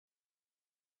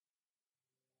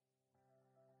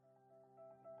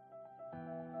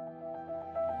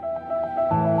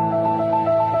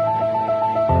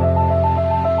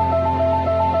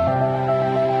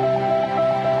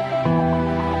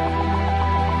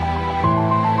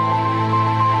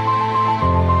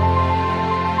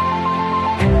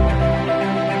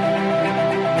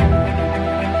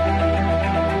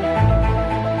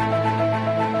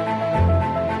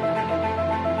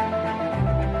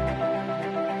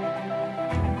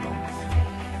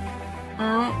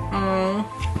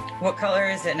What color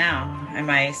is it now? Am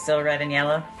I still red and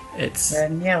yellow? It's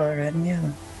Red and yellow, red and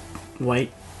yellow.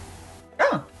 white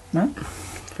Oh, well,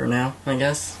 for now, I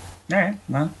guess. all right.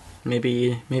 Well,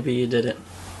 Maybe you did it.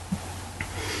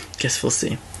 Guess we'll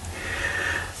see.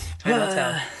 time will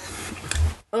tell.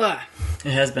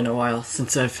 It has been a while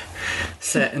since I've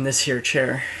sat in this here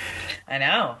chair. I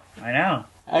know. Feels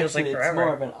Actually, like it's forever.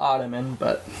 more of an ottoman,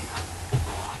 but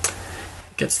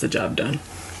gets the job done.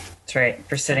 That's right,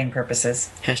 for sitting purposes.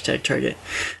 Hashtag Target.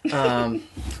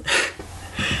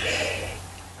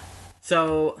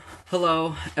 So,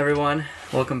 hello everyone.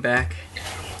 Welcome back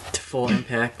to Full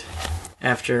Impact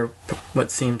after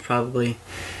what seemed probably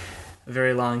a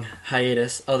very long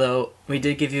hiatus. Although we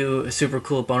did give you a super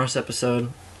cool bonus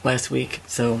episode last week,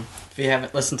 so if you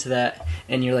haven't listened to that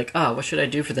and you're like, what should I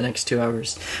do for the next 2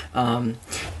 hours?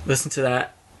 Listen to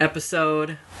that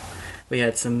episode. We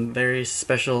had some very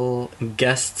special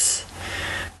guests.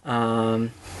 So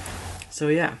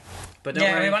yeah. But don't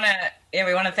worry.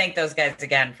 we want to thank those guys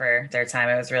again for their time.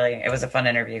 It was a fun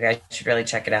interview. You guys should really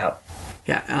check it out.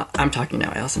 Yeah, I'm talking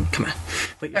now, Allison. Come on.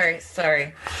 Wait.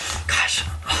 Sorry. Gosh,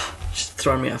 just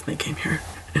throwing me off my game here.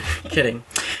 Kidding.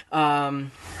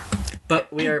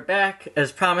 But we are back,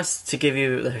 as promised, to give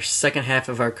you the second half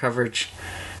of our coverage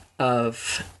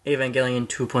of Evangelion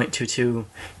 2.22,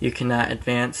 You Cannot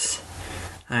Advance.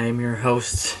 I am your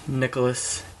host,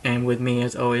 Nicholas, and with me,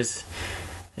 as always,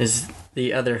 is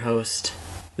the other host,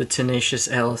 the tenacious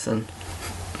Allison.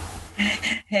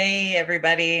 Hey,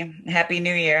 everybody. Happy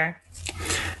New Year.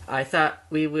 I thought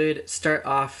we would start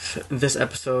off this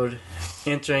episode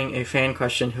answering a fan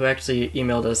question who actually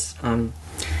emailed us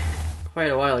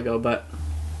quite a while ago, but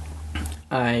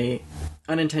I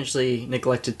unintentionally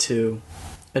neglected to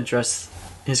address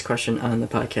his question on the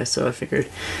podcast, so I figured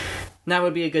now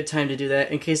would be a good time to do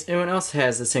that in case anyone else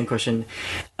has the same question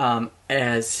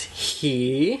as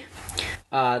he.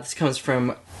 This comes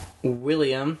from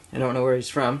William. I don't know where he's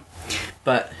from,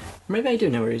 but maybe I do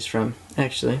know where he's from,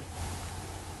 actually.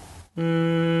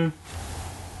 No.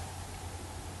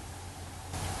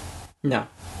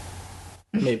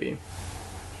 Maybe.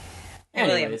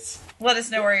 William, Anyways. let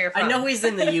us know where you're from. I know he's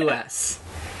in the U.S.,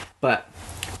 but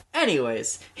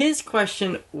anyways, his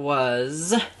question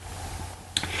was,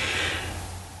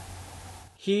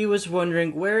 he was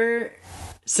wondering where,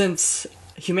 since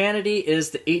humanity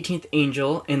is the 18th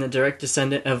angel and the direct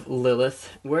descendant of Lilith,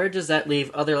 where does that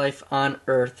leave other life on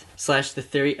Earth / the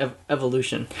theory of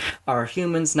evolution? Are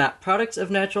humans not products of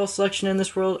natural selection in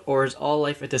this world, or is all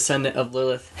life a descendant of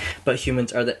Lilith, but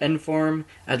humans are the end form?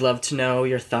 I'd love to know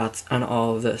your thoughts on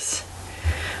all of this.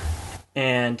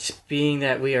 And being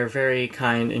that we are very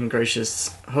kind and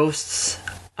gracious hosts,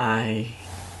 I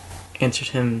answered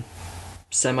him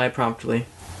semi-promptly,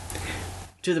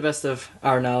 to the best of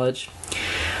our knowledge.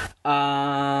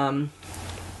 And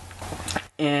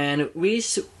we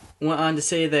went on to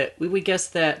say that we would guess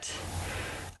that,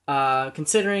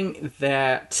 considering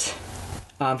that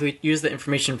if we use the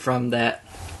information from that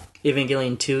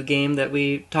Evangelion 2 game that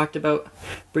we talked about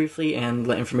briefly, and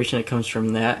the information that comes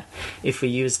from that, if we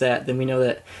use that, then we know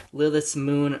that Lilith's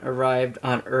moon arrived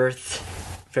on Earth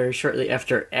very shortly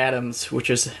after Adam's, which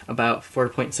was about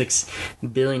 4.6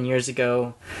 billion years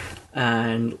ago,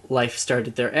 and life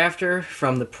started thereafter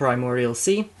from the Primordial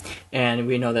Sea, and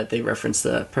we know that they reference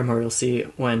the Primordial Sea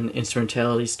when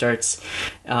instrumentality starts,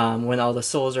 when all the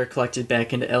souls are collected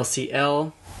back into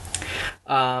LCL.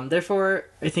 Therefore,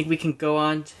 I think we can go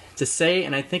on to say,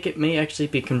 and I think it may actually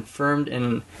be confirmed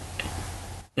in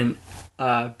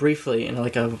briefly in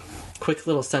like a quick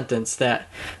little sentence, that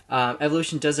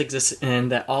evolution does exist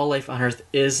and that all life on Earth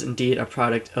is indeed a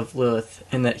product of Lilith,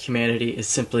 and that humanity is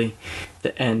simply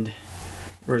the end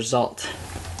result.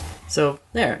 So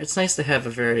there, it's nice to have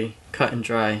a very cut and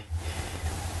dry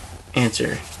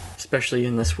answer, especially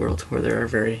in this world where there are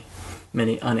very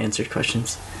many unanswered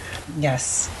questions.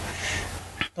 Yes.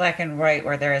 Black and white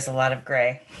where there is a lot of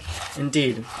gray.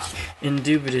 Indeed.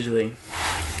 Indubitably.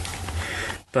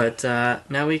 But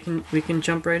now we can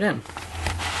jump right in.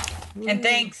 And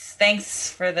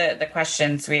thanks for the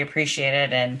questions. We appreciate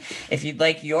it. And if you'd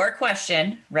like your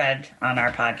question read on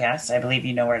our podcast, I believe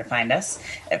you know where to find us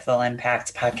at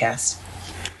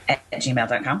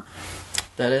fullimpactpodcast@gmail.com.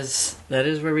 That is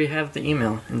where we have the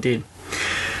email, indeed.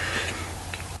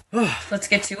 Let's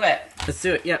get to it. Let's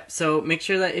do it. Yep. So make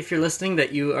sure that if you're listening,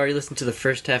 that you already listened to the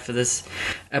first half of this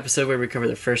episode where we cover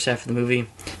the first half of the movie.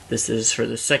 This is for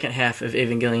the second half of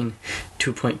Evangelion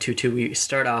 2.22. We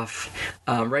start off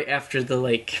right after the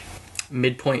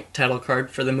midpoint title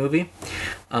card for the movie.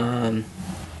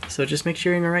 So just make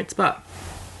sure you're in the right spot.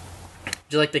 Would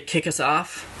you like to kick us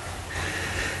off?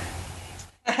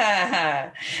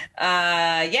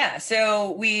 Yeah,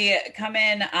 so we come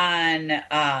in on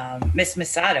Miss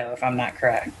Misato,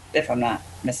 if I'm not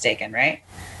mistaken, right?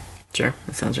 Sure,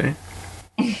 that sounds right.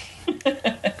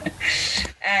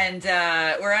 And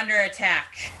we're under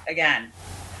attack again.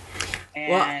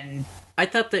 And I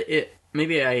thought that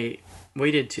maybe I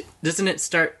waited to. Doesn't it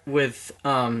start with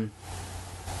the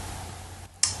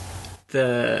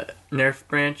Nerf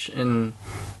branch in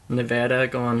Nevada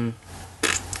going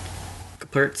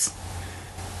kaplurts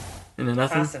into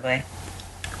nothing? Possibly.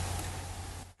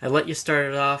 I let you start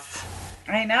it off.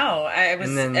 I know. I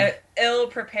was then, ill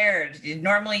prepared.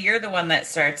 Normally, you're the one that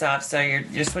starts off, so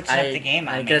you're switching up the game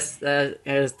on me. I guess that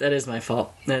is my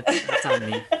fault. That's on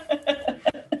me.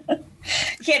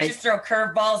 You can't just throw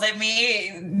curveballs at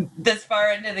me this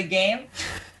far into the game.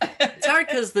 It's hard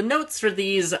because the notes for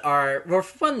these are, well,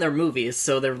 for one, they're movies,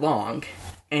 so they're long.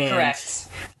 And, correct.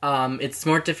 It's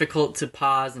more difficult to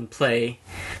pause and play.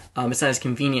 It's not as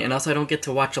convenient, and also I don't get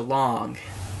to watch along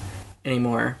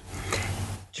anymore.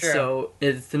 True. So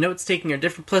the notes taking are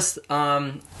different. Plus,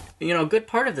 a good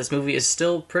part of this movie is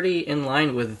still pretty in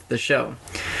line with the show.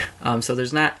 So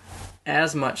there's not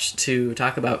as much to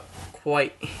talk about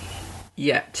quite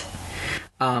yet.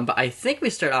 But I think we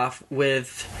start off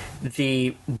with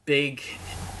the big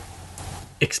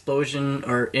explosion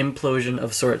or implosion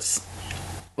of sorts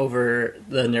over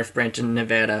the Nerf branch in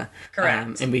Nevada.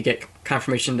 Correct. And we get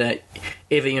confirmation that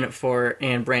Ava Unit 4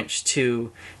 and Branch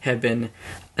 2 have been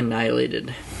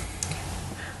annihilated.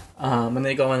 And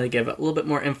they go on to give a little bit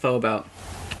more info about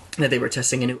that they were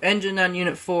testing a new engine on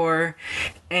Unit 4,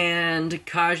 and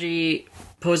Kaji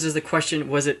poses the question,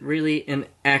 was it really an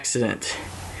accident?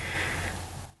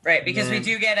 Right, because we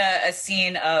do get a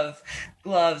scene of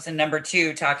Gloves and number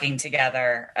 2 talking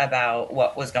together about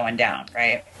what was going down,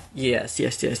 right? Yes.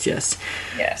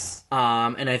 Yes.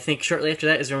 And I think shortly after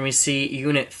that is when we see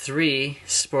Unit 3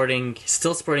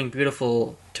 still sporting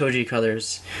beautiful Toji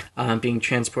colors, being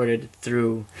transported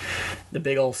through the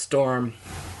big old storm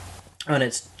on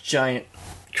its giant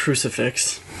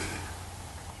crucifix.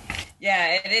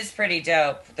 Yeah, it is pretty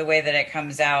dope the way that it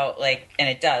comes out, and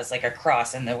it does, like a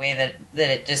cross, and the way that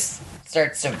it just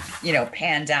starts to,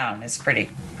 pan down is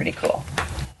pretty cool.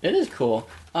 It is cool.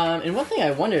 And one thing I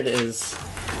wondered is,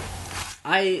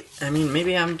 I mean,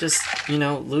 maybe I'm just,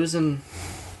 losing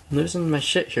my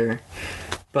shit here,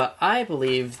 but I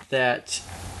believe that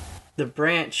the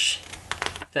branch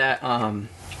that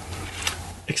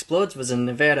explodes was in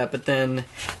Nevada, but then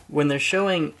when they're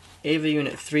showing Ava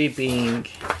Unit 3 being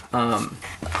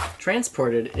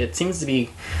transported, it seems to be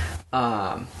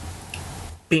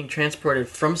being transported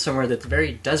from somewhere that's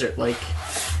very desert-like,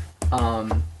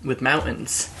 with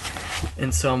mountains.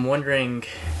 And so I'm wondering,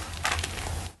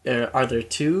 are there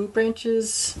 2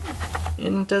 branches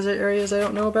in desert areas I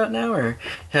don't know about now, or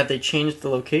have they changed the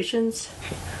locations?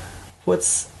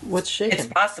 What's shaking? It's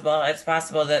possible. It's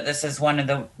possible that this is one of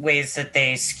the ways that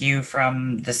they skew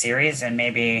from the series, and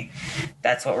maybe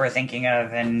that's what we're thinking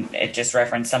of, and it just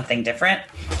referenced something different.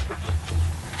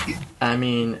 I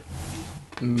mean,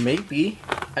 maybe.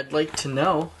 I'd like to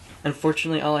know.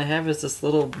 Unfortunately, all I have is this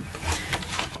little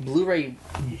Blu-ray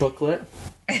booklet.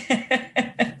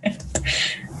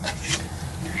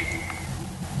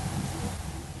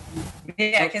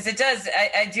 Yeah, because it does.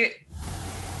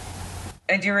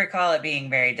 I do recall it being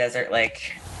very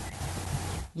desert-like.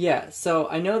 Yeah, so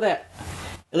I know that,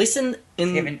 at least in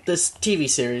this TV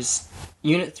series,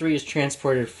 Unit 3 is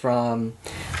transported from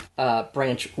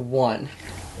Branch 1.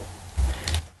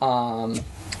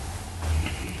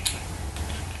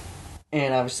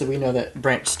 And obviously we know that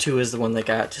Branch 2 is the one that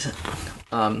got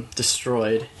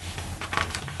destroyed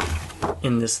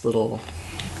in this little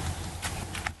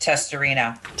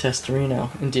Testorino.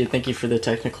 Indeed, thank you for the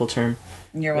technical term.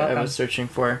 You're welcome. I was searching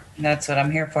for. That's what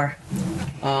I'm here for.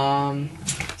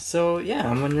 So yeah,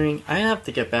 I'm wondering. I have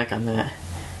to get back on that.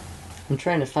 I'm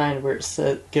trying to find where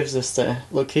it gives us the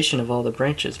location of all the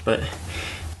branches, but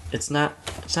it's not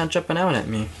jumping out at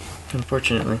me,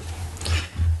 unfortunately.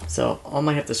 So I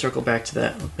might have to circle back to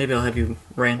that. Maybe I'll have you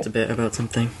rant a bit about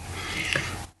something.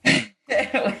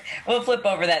 We'll flip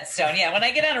over that stone. Yeah, when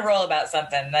I get on a roll about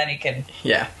something, then you can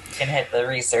hit the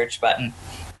research button.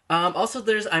 Also,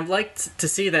 I'd like to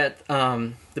see that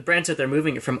the branch that they're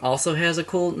moving it from also has a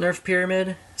cool Nerf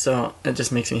pyramid, so it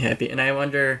just makes me happy. And I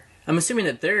wonder, I'm assuming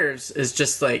that theirs is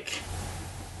just like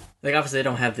obviously they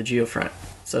don't have the geofront,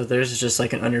 so theirs is just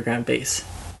like an underground base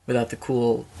without the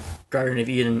cool Garden of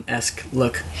Eden-esque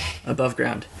look above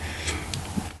ground.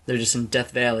 They're just in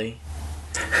Death Valley.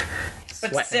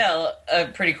 But still, a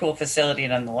pretty cool facility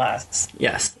nonetheless.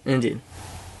 Yes, indeed.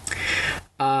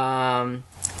 And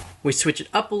we switch it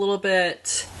up a little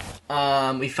bit.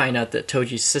 We find out that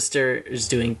Toji's sister is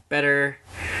doing better.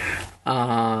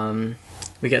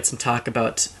 We get some talk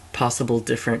about possible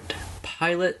different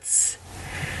pilots.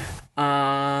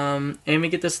 And we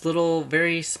get this little,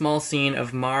 very small scene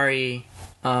of Mari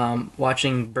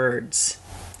watching birds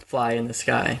fly in the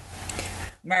sky.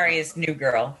 Mari is new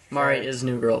girl. Mari is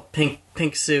new girl.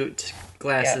 Pink suit,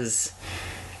 glasses,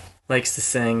 likes to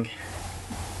sing.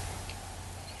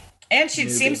 And she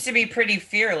seems to be pretty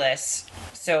fearless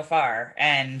so far,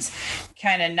 and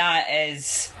kind of not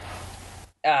as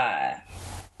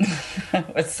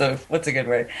what's a good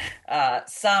word?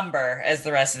 Somber as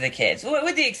the rest of the kids,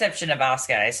 with the exception of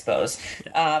Asuka, I suppose.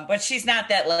 Yeah. But she's not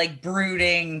that like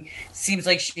brooding. Seems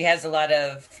like she has a lot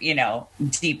of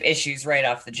deep issues right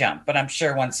off the jump. But I'm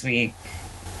sure once we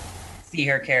see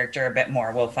her character a bit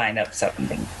more, we'll find out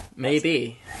something.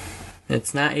 Maybe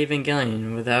it's not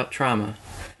Evangelion without trauma.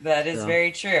 That is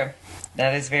very true.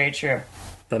 That is very true.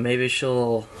 But maybe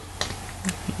she'll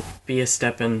be a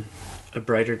step in a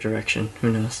brighter direction.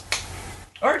 Who knows?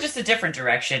 Or just a different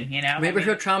direction, Maybe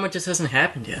her trauma just hasn't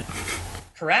happened yet.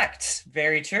 Correct.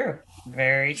 Very true.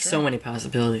 Very true. So many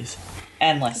possibilities.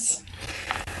 Endless.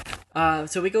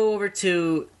 So we go over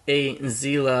to a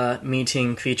Zila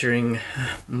meeting featuring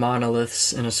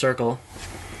monoliths in a circle,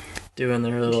 doing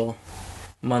their little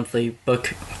monthly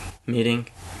book meeting.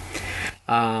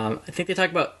 I think they talk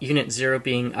about Unit 0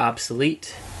 being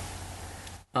obsolete.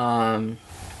 And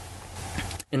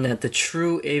that the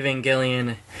true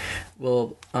Evangelion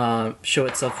will show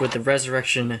itself with the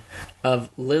resurrection of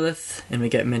Lilith, and we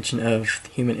get mention of the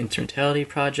Human Instrumentality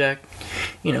Project.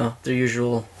 Their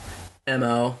usual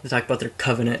MO. They talk about their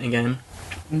covenant again.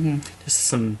 Mm-hmm. Just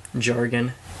some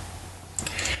jargon.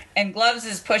 And Gloves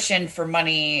is pushing for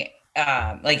money.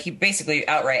 He basically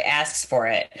outright asks for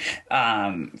it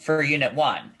for Unit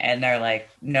 1, and they're like,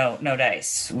 no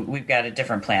dice, we've got a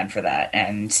different plan for that.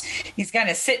 And he's kind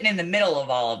of sitting in the middle of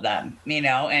all of them, and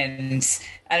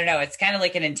I don't know, it's kind of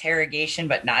like an interrogation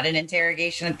but not an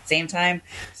interrogation at the same time.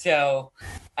 So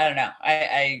I don't know,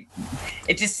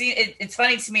 it's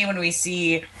funny to me when we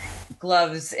see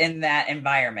Gloves in that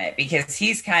environment, because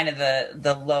he's kind of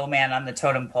the low man on the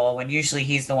totem pole when usually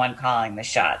he's the one calling the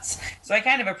shots. So I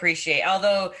kind of appreciate,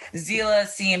 although Zila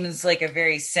seems like a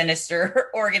very sinister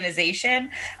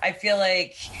organization, I feel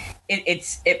like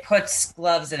it puts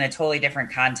Gloves in a totally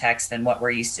different context than what we're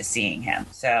used to seeing him.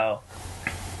 So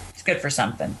it's good for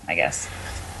something, I guess.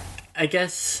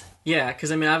 Yeah,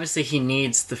 because obviously he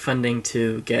needs the funding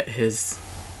to get his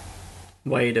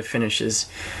way to finish his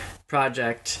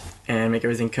project and make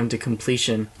everything come to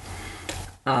completion.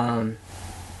 And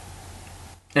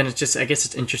it's just, I guess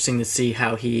it's interesting to see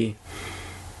how he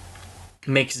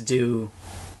makes do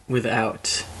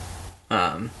without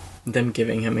them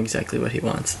giving him exactly what he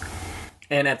wants.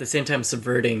 And at the same time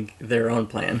subverting their own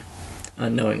plan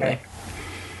unknowingly. Right.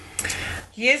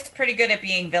 He is pretty good at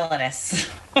being villainous.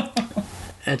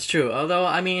 That's true. Although,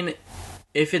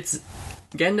 if it's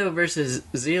Gendo versus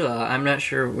Zila, I'm not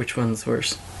sure which one's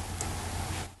worse.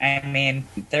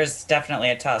 There's definitely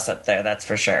a toss-up there, that's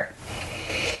for sure.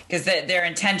 Because their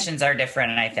intentions are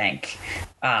different, I think.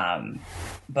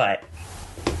 But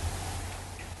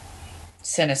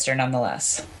sinister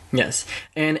nonetheless. Yes.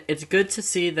 And it's good to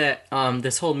see that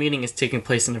this whole meeting is taking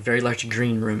place in a very large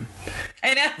green room.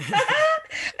 I know.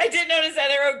 I did notice that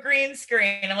they wrote green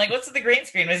screen. I'm like, what's with the green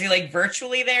screen? Was he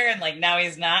virtually there and now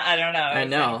he's not? I don't know. I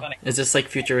know. Is this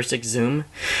futuristic Zoom?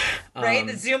 Right?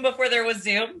 The Zoom before there was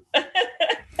Zoom?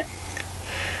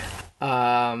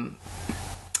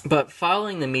 But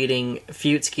following the meeting,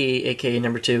 Fuyutsuki, aka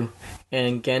number 2,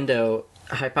 and Gendo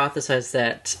hypothesize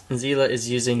that Zila is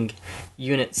using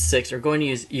Unit 6, or going to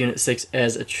use Unit 6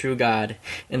 as a true god,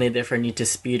 and they therefore need to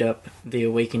speed up the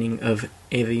awakening of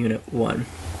Eva Unit 1.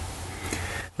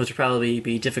 Which would probably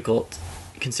be difficult,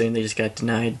 considering they just got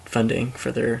denied funding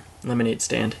for their lemonade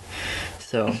stand.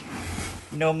 So...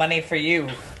 no money for you.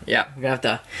 Yeah, we're going to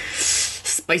have to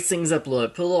spice things up a little,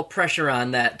 put a little pressure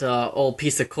on that old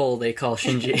piece of coal they call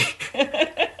Shinji.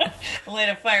 Light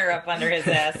a fire up under his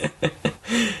ass.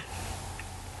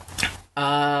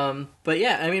 But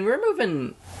yeah, we're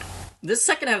moving. This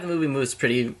second half of the movie moves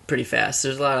pretty fast.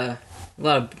 There's a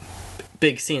lot of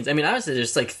big scenes. Obviously,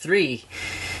 there's 3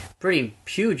 pretty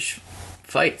huge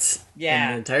fights in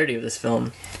the entirety of this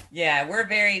film. Yeah, we're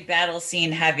very battle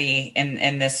scene heavy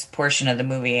in this portion of the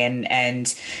movie,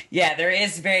 and yeah, there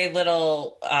is very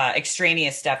little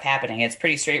extraneous stuff happening. It's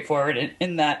pretty straightforward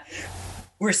in that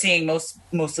we're seeing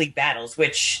mostly battles,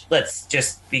 which, let's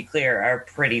just be clear, are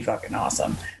pretty fucking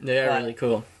awesome. They are really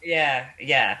cool.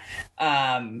 Yeah.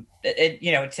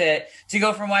 To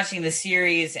go from watching the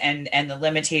series and the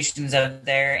limitations of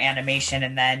their animation,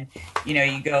 and then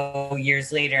you go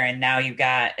years later, and now you've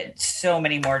got so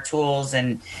many more tools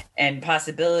and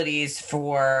possibilities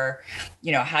for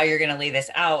how you're going to lay this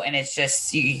out, and it's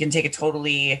just you can take a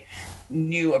totally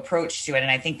new approach to it,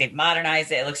 and I think they've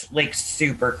modernized it. It looks like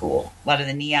super cool. A lot of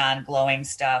the neon glowing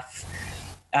stuff.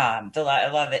 A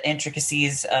lot of the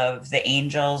intricacies of the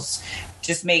angels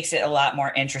just makes it a lot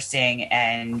more interesting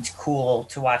and cool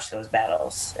to watch those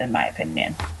battles, in my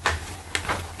opinion.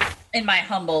 In my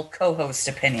humble co-host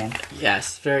opinion.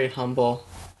 Yes, very humble.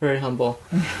 Very humble.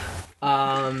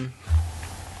 I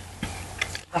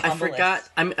forgot.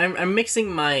 I'm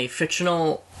mixing my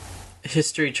fictional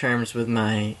history terms with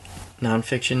my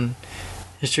nonfiction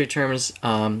history terms.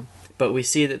 But we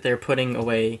see that they're putting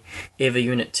away Ava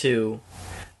Unit 2.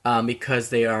 Because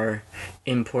they are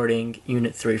importing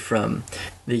Unit 3 from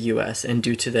the U.S. and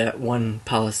due to that one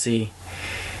policy,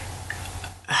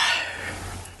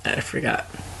 I forgot.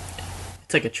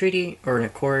 It's like a treaty or an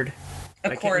accord.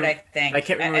 Accord, I think. I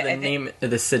can't remember the name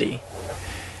of the city.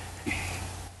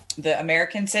 The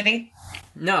American city?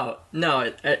 No,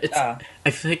 it's. Oh.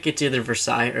 I think it's either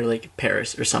Versailles or like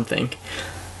Paris or something.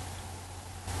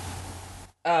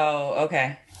 Oh,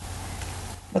 okay.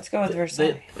 Let's go with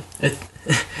Versailles.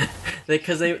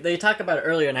 Because they talk about it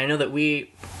earlier, and I know that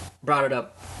we brought it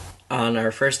up on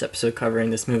our first episode covering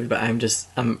this movie, but I'm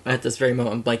at this very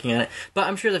moment I'm blanking on it. But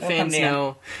I'm sure the fans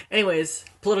know. Anyways,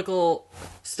 political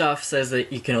stuff says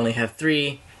that you can only have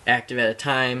 3 active at a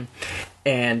time,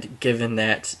 and given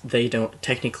that they don't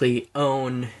technically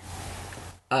own,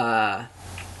 they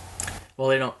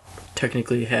don't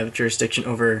technically have jurisdiction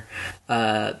over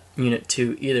Unit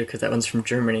 2 either, because that one's from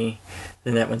Germany,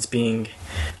 then that one's being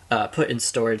put in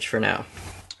storage for now.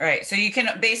 Right, so you can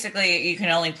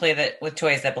only play that with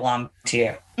toys that belong to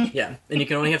you. Yeah, and you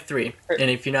can only have 3.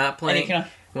 And if you're not playing,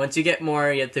 once you get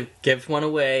more, you have to give one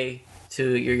away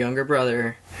to your younger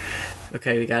brother.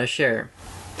 Okay, we gotta share.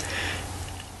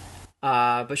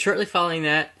 But shortly following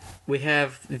that, we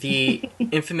have the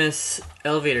infamous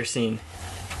elevator scene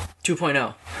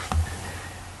 2.0.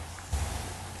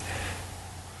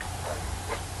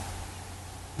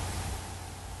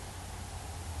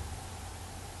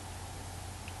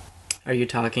 Are you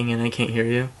talking and I can't hear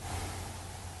you?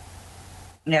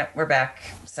 Yep, we're back.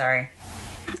 Sorry.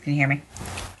 Can you hear me?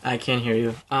 I can't hear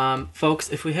you. Folks,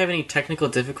 if we have any technical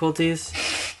difficulties,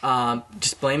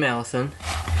 just blame Allison.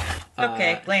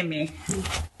 Okay, blame me.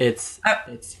 It's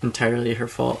entirely her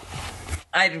fault.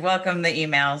 I'd welcome the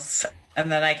emails,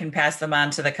 and then I can pass them on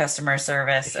to the customer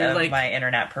service of my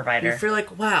internet provider. If you're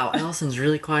like, wow, Allison's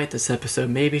really quiet this episode,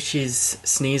 maybe she's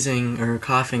sneezing or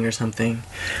coughing or something.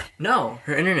 No,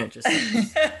 her internet just...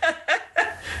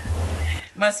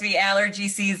 Must be allergy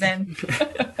season.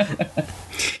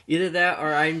 Either that,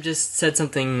 or I just said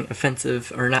something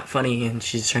offensive or not funny, and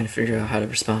she's trying to figure out how to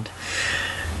respond.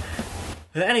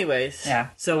 But anyways, we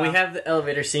have the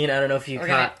elevator scene. I don't know if you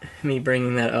caught me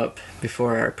bringing that up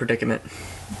before our predicament.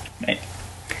 Right.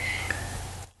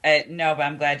 No, but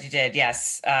I'm glad you did.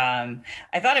 Yes. I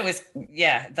thought it was,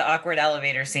 the awkward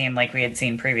elevator scene like we had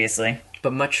seen previously.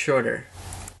 But much shorter.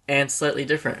 And slightly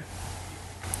different.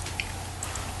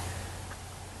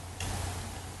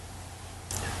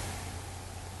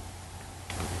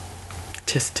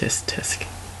 Tisk, tisk, tisk.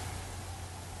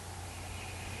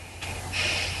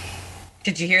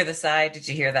 Did you hear the sigh? Did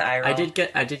you hear the eye roll? I did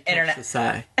catch the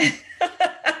sigh.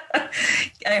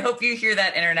 I hope you hear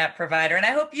that, internet provider, and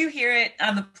I hope you hear it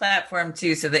on the platform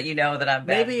too, so that you know that I'm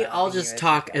bad. Maybe I'll just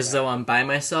talk as though I'm by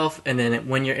myself, and then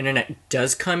when your internet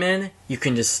does come in, you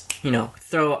can just,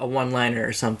 throw a one-liner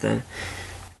or something.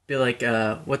 Be like,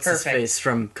 what's his face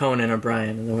from Conan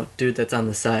O'Brien, the dude that's on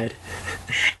the side.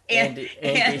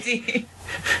 Andy.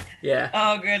 Yeah.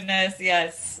 Oh, goodness,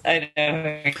 yes. I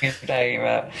know who you're talking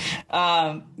about.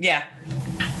 Yeah.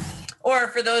 Or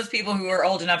for those people who are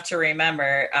old enough to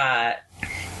remember,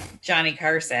 Johnny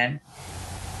Carson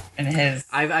and his...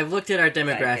 I've looked at our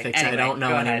demographics. Anyway, I don't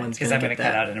know anyone's going to get that. Because I'm going to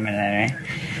cut out in a minute anyway.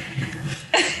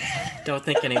 Don't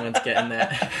think anyone's getting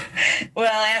that.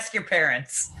 Well, ask your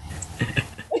parents.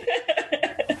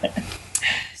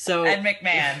 So Ed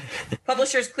McMahon,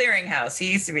 Publishers Clearinghouse.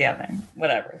 He used to be on there.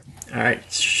 Whatever. All right,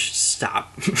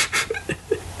 stop.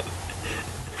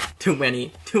 Too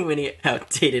many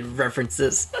outdated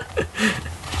references.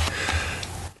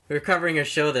 We're covering a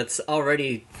show that's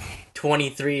already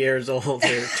 23 years old or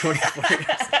 24 years.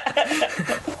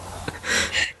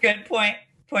 Good point.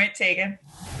 Point taken.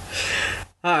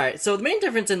 All right, so the main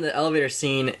difference in the elevator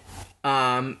scene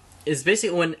is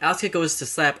basically when Asuka goes to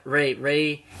slap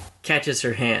Rey catches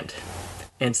her hand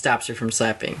and stops her from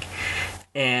slapping.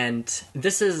 And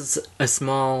this is a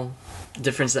small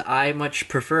difference that I much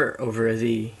prefer over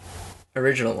the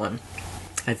original one.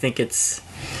 I think it's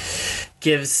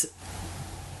gives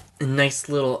a nice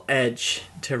little edge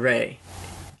to Rey.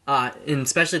 And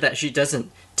especially that she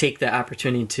doesn't take the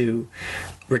opportunity to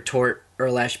retort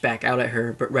or lash back out at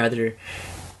her, but rather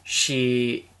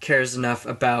she cares enough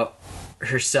about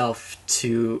herself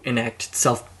to enact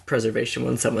self-preservation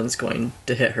when someone's going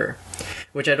to hit her.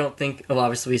 Which I don't think, well,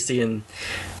 obviously we see in...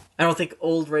 I don't think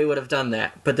old Rey would have done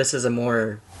that, but this is a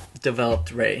more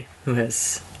developed Rey who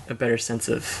has a better sense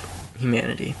of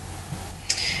humanity.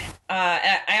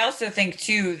 I also think,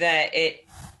 too, that it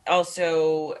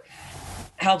also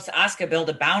helps Asuka build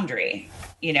a boundary.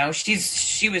 You know, she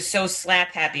was so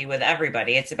slap happy with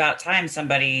everybody. It's about time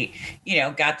somebody, you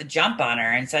know, got the jump on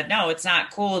her and said, no, it's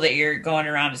not cool that you're going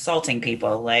around assaulting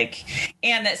people. Like,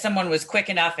 and that someone was quick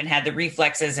enough and had the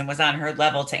reflexes and was on her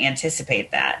level to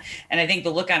anticipate that. And I think the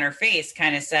look on her face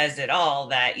kind of says it all,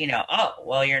 that, you know, oh,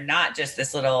 well, you're not just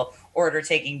this little order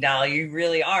taking doll. You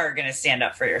really are going to stand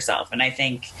up for yourself. And I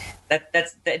think that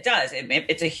does.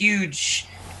 It's a huge,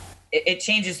 it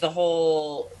changes the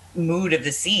whole mood of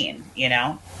the scene, you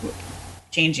know,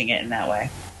 changing it in that way.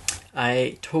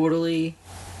 I totally,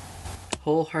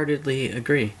 wholeheartedly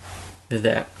agree with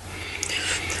that.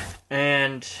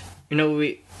 And, you know,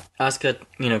 Asuka,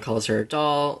 you know, calls her a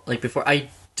doll, like before. I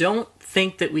don't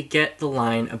think that we get the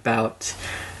line about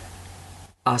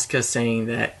Asuka saying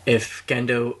that if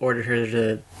Gendo ordered her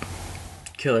to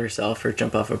kill herself or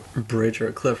jump off a bridge or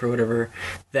a cliff or whatever,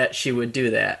 that she would do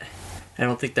that. I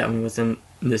don't think that one was in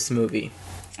this movie.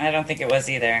 I don't think it was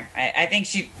either. I think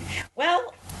she...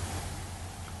 Well,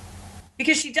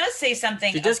 because she does say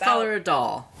something. She does call her a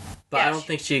doll, but yeah, I don't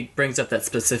think she brings up that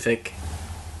specific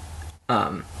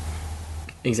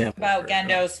example. About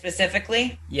Gendo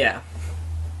specifically? Yeah.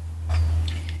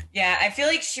 Yeah, I feel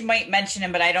like she might mention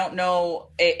him, but I don't know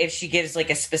if she gives like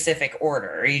a specific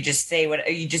order, or you just say what,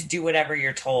 or you just do whatever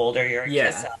you're told, or you're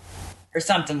or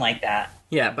something like that.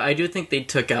 Yeah, but I do think they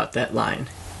took out that line.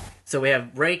 So we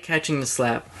have Rey catching the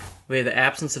slap. We have the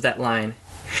absence of that line,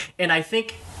 and I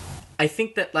think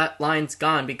that line's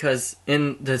gone because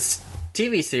in this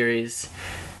TV series,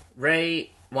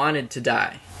 Rey wanted to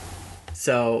die,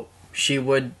 so she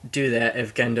would do that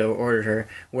if Gendo ordered her.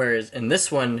 Whereas in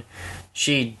this one,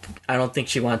 I don't think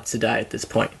she wants to die at this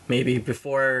point. Maybe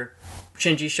before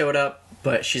Shinji showed up,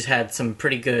 but she's had some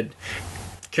pretty good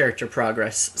character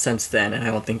progress since then, and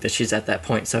I don't think that she's at that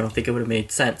point, so I don't think it would have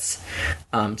made sense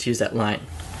to use that line.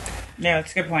 Yeah,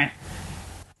 that's a good point.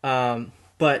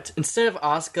 But instead of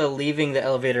Asuka leaving the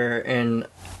elevator in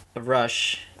a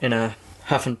rush, in a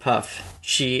huff and puff,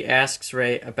 she asks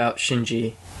Rey about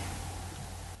Shinji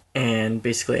and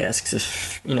basically asks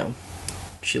if, you know,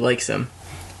 she likes him.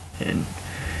 And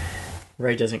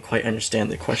Rey doesn't quite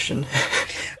understand the question.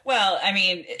 Well, I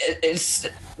mean,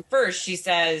 first she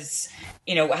says,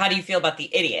 you know, how do you feel about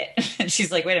the idiot? And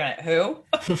she's like, wait a minute, who?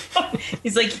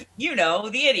 He's like, you know,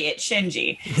 the idiot,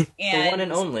 Shinji. And the one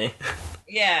and only.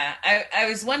 Yeah, I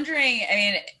was wondering, I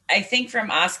mean, I think from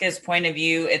Asuka's point of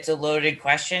view, it's a loaded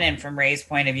question, and from Rey's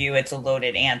point of view, it's a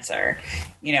loaded answer.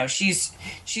 You know, she's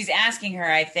asking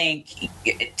her, I think,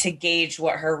 to gauge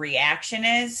what her reaction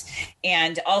is,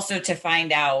 and also to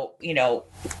find out, you know,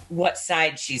 what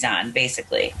side she's on,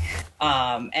 basically.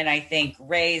 And I think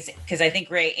because I think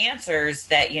Rey answers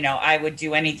that, you know, I would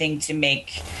do anything to make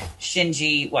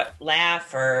Shinji,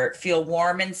 laugh or feel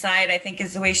warm inside, I think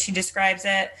is the way she describes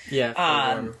it.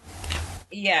 Yeah, warm.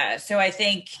 Yeah, so I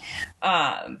think,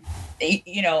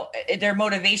 you know, their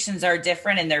motivations are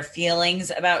different and their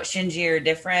feelings about Shinji are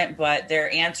different, but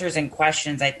their answers and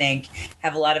questions, I think,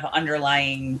 have a lot of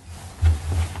underlying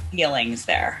feelings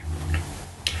there.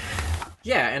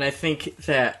 Yeah, and I think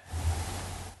that,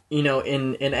 you know,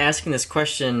 in asking this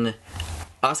question,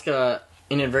 Asuka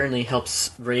inadvertently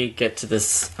helps Rey get to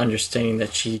this understanding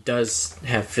that she does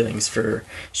have feelings for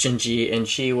Shinji, and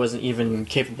she wasn't even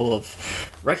capable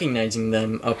of recognizing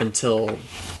them up until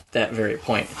that very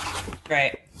point.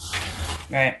 Right.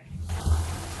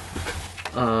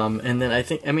 And then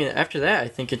after that, I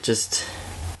think it just,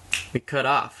 we cut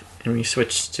off and we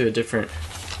switched to a different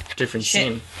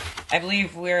scene. I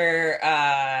believe we're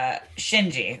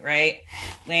Shinji, right?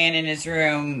 Laying in his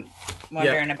room,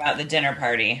 wondering about the dinner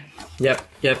party.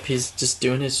 Yep, he's just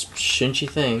doing his Shinji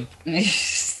thing.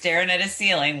 Staring at his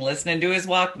ceiling, listening to his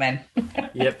Walkman.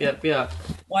 Yep.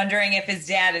 Wondering if his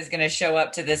dad is going to show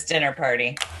up to this dinner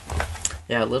party.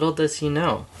 Yeah, little does he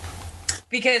know.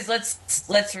 Because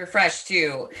let's refresh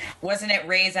too. Wasn't it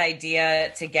Rei's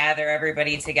idea to gather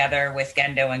everybody together with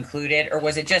Gendo included, or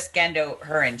was it just Gendo,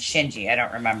 her, and Shinji? I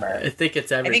don't remember. I think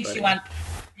it's everybody.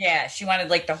 She wanted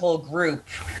like the whole group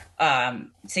to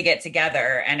get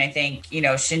together, and I think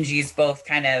Shinji's both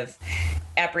kind of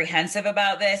apprehensive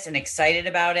about this and excited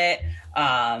about it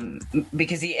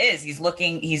because he's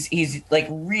like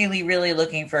really, really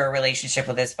looking for a relationship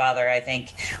with his father. I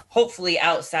think hopefully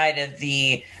outside of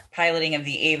the piloting of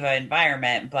the Eva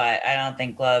environment, but I don't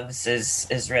think Gloves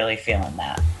is really feeling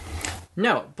that.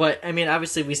 No, but I mean,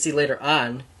 obviously we see later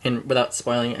on, and without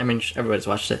spoiling, I mean, everybody's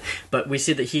watched it, but we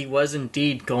see that he was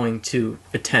indeed going to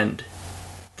attend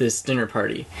this dinner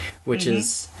party, which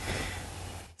is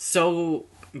so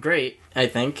great, I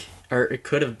think, or it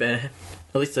could have been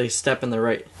at least a step in the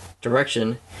right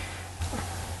direction,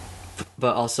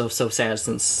 but also so sad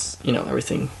since,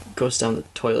 everything goes down the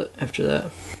toilet after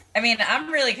that. I mean, I'm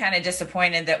really kind of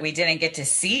disappointed that we didn't get to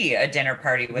see a dinner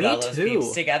party with all those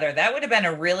peeps together. That would have been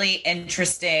a really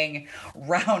interesting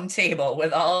round table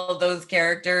with all of those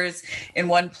characters in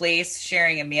one place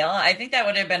sharing a meal. I think that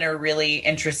would have been a really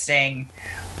interesting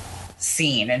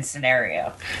scene and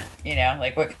scenario.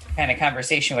 Like what kind of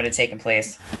conversation would have taken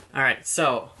place? All right,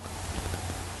 so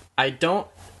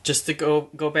just to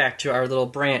go back to our little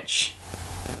branch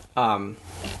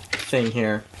thing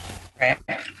here. Right.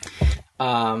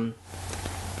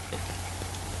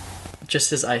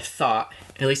 Just as I thought,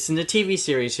 at least in the TV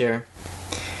series here,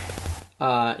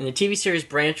 in the TV series,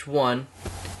 Branch 1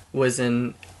 was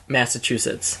in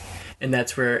Massachusetts, and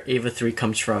that's where Eva 3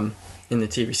 comes from in the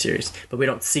TV series. But we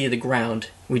don't see the ground,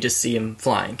 we just see him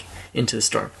flying into the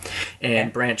storm.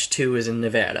 And Branch 2 is in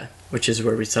Nevada, which is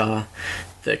where we saw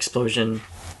the explosion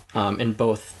in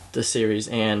both the series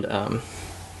and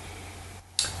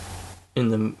in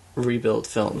the rebuild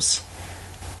films.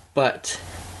 But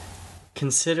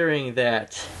considering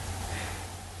that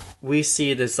we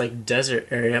see this like desert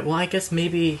area, well, I guess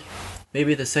maybe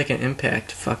the second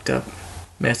impact fucked up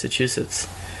Massachusetts.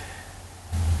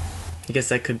 I guess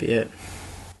that could be it.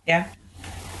 Yeah.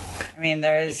 I mean,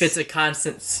 if it's a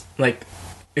constant, like,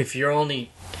 if you're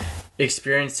only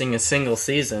experiencing a single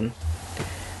season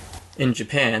in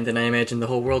Japan, then I imagine the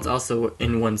whole world's also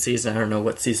in one season. I don't know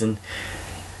what season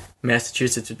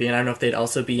Massachusetts would be, and I don't know if they'd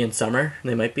also be in summer.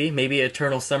 They might be. Maybe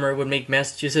eternal summer would make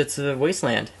Massachusetts a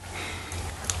wasteland.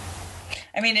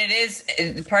 I mean, it is.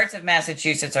 Parts of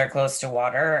Massachusetts are close to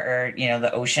water, or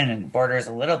the ocean and borders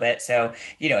a little bit. So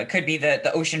it could be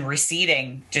the ocean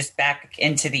receding just back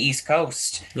into the East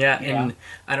Coast. Yeah, and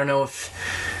I don't know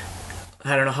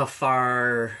how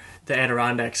far the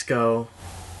Adirondacks go,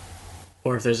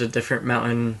 or if there's a different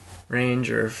mountain range,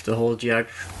 or if the whole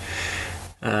geography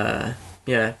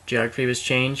was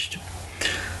changed.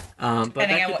 But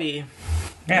that could be...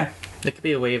 Yeah. That could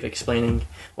be a way of explaining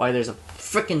why there's a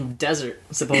frickin' desert,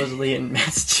 supposedly, in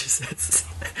Massachusetts.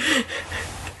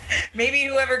 Maybe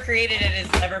whoever created it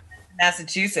has never been to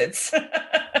Massachusetts.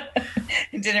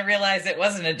 And didn't realize it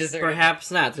wasn't a desert. Perhaps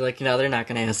not. They're like, they're not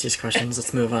going to ask these questions.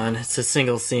 Let's move on. It's a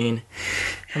single scene.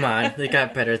 Come on. They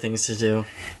got better things to do.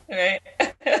 Right.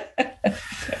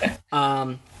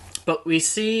 But we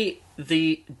see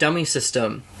the dummy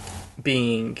system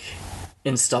being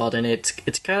installed, and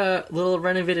it's got a little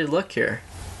renovated look here.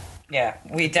 Yeah,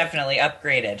 we definitely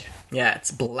upgraded. Yeah, it's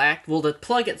black. Well, the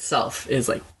plug itself is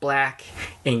like black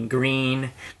and green,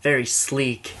 very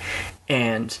sleek,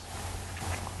 and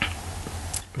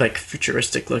like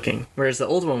futuristic looking. Whereas the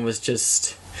old one was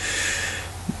just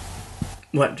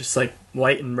just like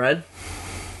white and red,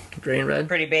 gray and red.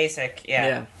 Pretty basic, yeah.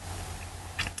 Yeah.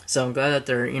 So I'm glad that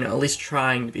they're at least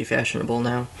trying to be fashionable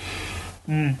now.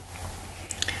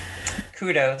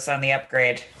 Kudos on the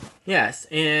upgrade. Yes,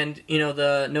 and,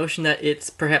 the notion that it's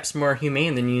perhaps more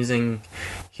humane than using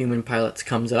human pilots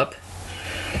comes up.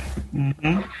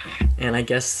 Mm-hmm. And I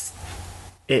guess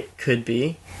it could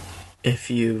be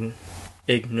if you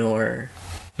ignore,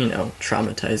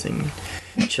 traumatizing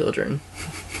children.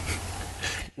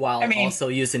 While also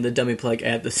using the dummy plug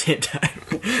at the same time.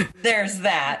 There's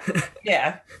that.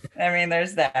 Yeah. I mean,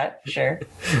 there's that. Sure.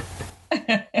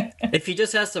 If he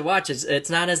just has to watch it, it's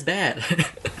not as bad.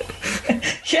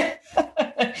 Yeah.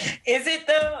 Is it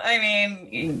though? I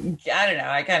mean, I don't know.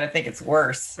 I kind of think it's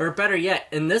worse. Or better yet,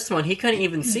 in this one, he couldn't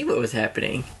even see what was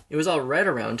happening. It was all red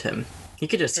around him. He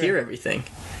could just hear everything.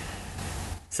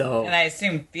 So. And I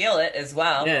assume feel it as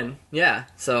well. And yeah.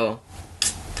 So.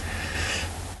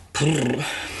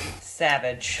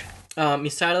 Savage.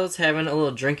 Misato's having a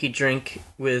little drinky drink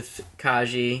with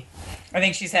Kaji. I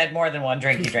think she's had more than one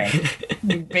drinky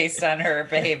drink based on her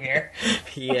behavior.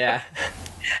 Yeah.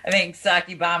 I think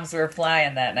Saki bombs were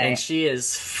flying that night. And she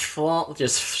is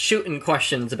just shooting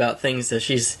questions about things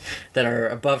that are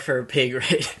above her pay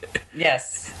grade.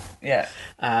 Yes. Yeah.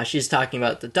 She's talking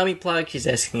about the dummy plug. She's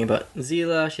asking about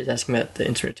Zila. She's asking about the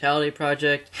Instrumentality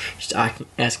Project. She's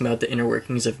asking about the inner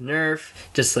workings of Nerf.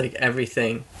 Just like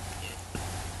everything.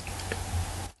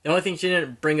 The only thing she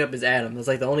didn't bring up is Adam. It's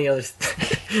like the only other...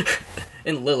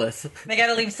 and Lilith. They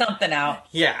gotta leave something out.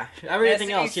 Yeah.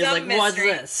 Everything else, she's like,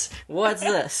 mystery. What's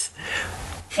this?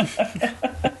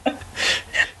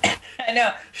 I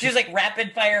know. She was like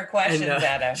rapid fire questions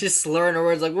at him. She's slurring her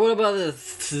words like, what about this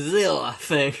Zilla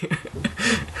thing?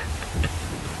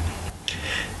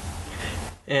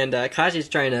 And Kaji's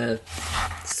trying to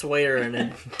sway her in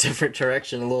a different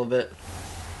direction a little bit.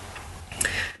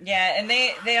 Yeah, and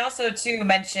they also, too,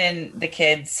 mention the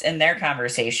kids in their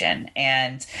conversation.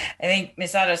 And I think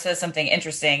Misato says something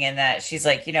interesting in that she's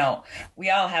like,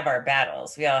 we all have our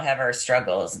battles. We all have our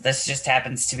struggles. This just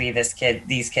happens to be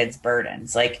these kids'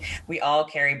 burdens. Like, we all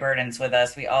carry burdens with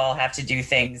us. We all have to do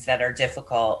things that are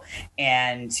difficult.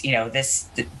 And, this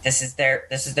is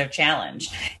their challenge.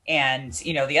 And,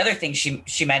 the other thing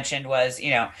she mentioned was,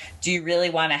 do you really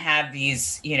want to have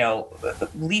these,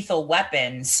 lethal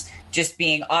weapons just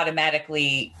being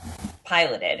automatically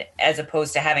piloted as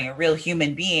opposed to having a real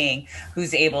human being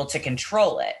who's able to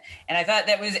control it? And I thought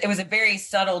it was a very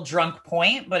subtle drunk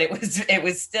point, but it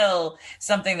was still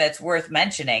something that's worth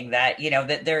mentioning, that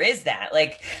that there is that.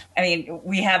 Like, I mean,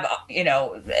 we have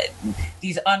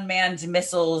these unmanned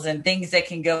missiles and things that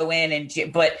can go in,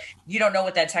 but you don't know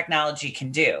what that technology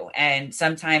can do, and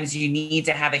sometimes you need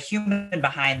to have a human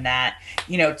behind that,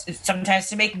 sometimes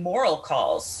to make moral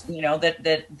calls,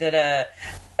 that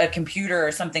a computer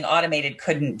or something automated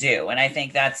couldn't do. And I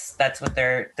think that's what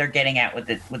they're getting at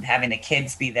with having the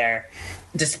kids be there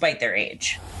despite their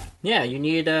age. Yeah, you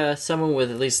need someone with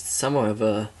at least somewhat of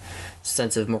a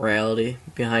sense of morality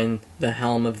behind the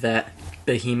helm of that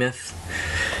behemoth.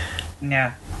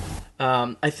 Yeah.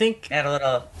 I think add a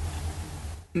little.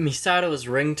 Misato's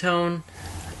ringtone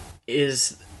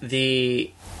is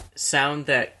the sound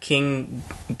that King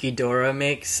Ghidorah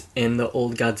makes in the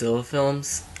old Godzilla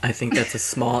films. I think that's a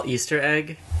small Easter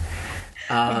egg.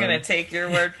 I'm gonna take your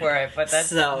word for it, but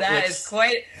that is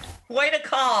quite a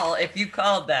call if you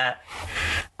called that.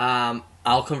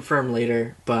 I'll confirm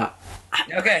later, but I'm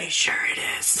pretty sure it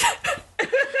is.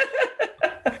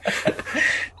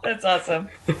 That's awesome.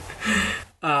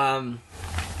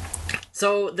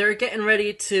 So they're getting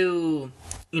ready to,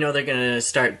 they're gonna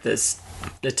start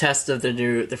the test of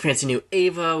the fancy new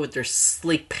Ava with their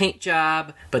sleek paint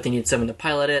job, but they need someone to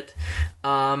pilot it.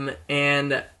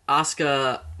 And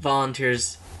Asuka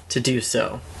volunteers to do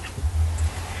so.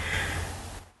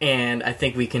 And I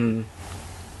think we can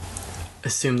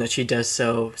assume that she does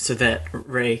so that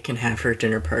Rei can have her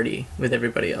dinner party with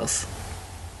everybody else.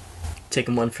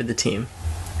 Taking one for the team.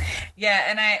 Yeah,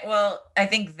 and I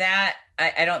think that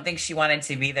I don't think she wanted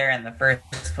to be there in the first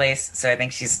place, so I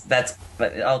think that's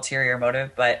ulterior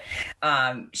motive. But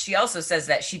she also says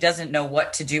that she doesn't know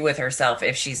what to do with herself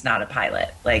if she's not a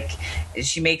pilot. Like,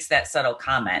 she makes that subtle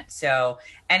comment. So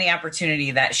any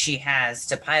opportunity that she has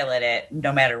to pilot it,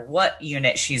 no matter what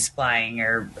unit she's flying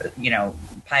or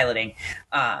piloting,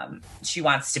 she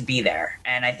wants to be there,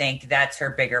 and I think that's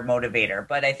her bigger motivator.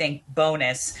 But I think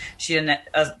bonus, she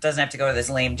doesn't have to go to this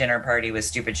lame dinner party with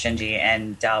stupid Shinji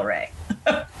and Dalray.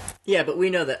 Yeah, but we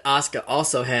know that Asuka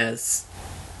also has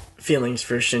feelings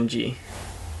for Shinji.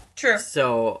 True.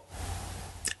 So,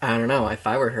 I don't know. If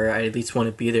I were her, I'd at least want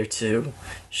to be there to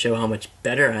show how much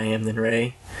better I am than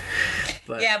Rei.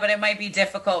 But, yeah, but it might be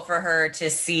difficult for her to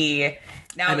see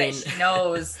now that she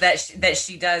knows that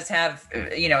she does have,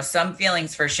 some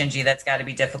feelings for Shinji. That's got to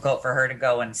be difficult for her to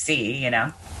go and see,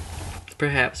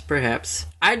 Perhaps.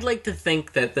 I'd like to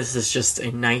think that this is just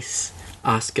a nice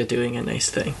Asuka doing a nice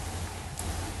thing.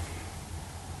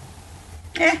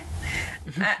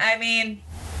 I mean,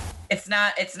 it's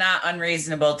not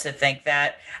unreasonable to think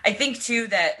that. I think too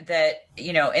that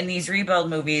in these rebuild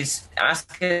movies,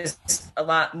 Asuka's a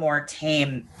lot more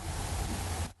tame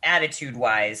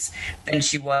attitude-wise than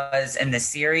she was in the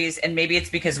series, and maybe it's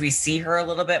because we see her a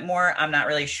little bit more. I'm not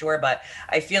really sure, but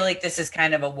I feel like this is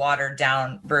kind of a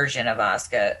watered-down version of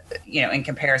Asuka, in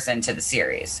comparison to the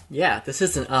series. Yeah, this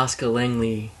isn't Asuka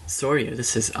Langley Soryu.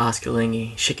 This is Asuka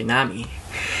Langley Shikinami.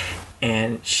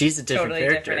 And she's a different totally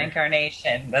character. Different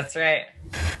incarnation. That's right.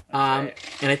 And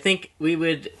I think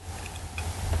I'd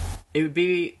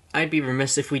be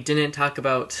remiss if we didn't talk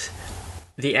about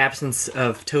the absence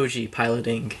of Toji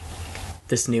piloting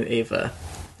this new Ava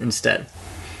instead.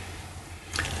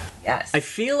 Yes. I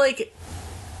feel like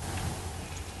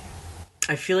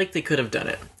I feel like they could have done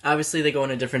it. Obviously, they go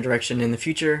in a different direction in the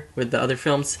future with the other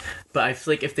films, but I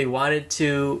feel like if they wanted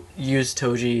to use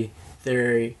Toji,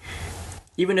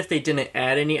 even if they didn't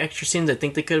add any extra scenes, I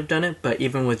think they could have done it, but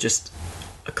even with just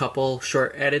a couple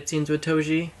short added scenes with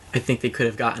Toji, I think they could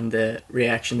have gotten the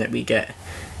reaction that we get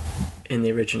in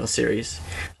the original series.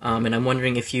 And I'm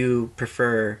wondering if you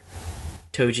prefer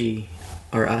Toji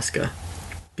or Asuka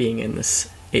being in this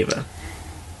Eva.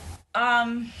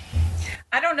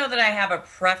 I don't know that I have a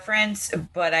preference,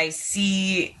 but I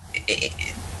see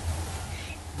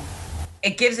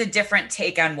it gives a different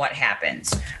take on what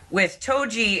happens. With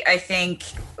Toji, I think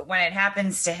when it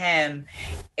happens to him,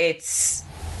 it's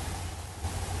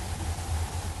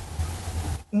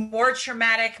more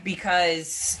traumatic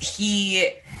because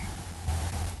he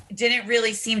didn't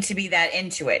really seem to be that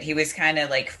into it. He was kind of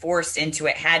like forced into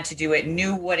it, had to do it,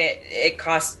 knew what it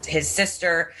cost his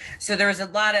sister. So there was a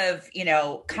lot of,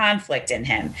 conflict in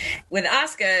him. With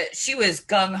Asuka, she was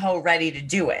gung-ho ready to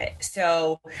do it.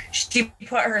 So she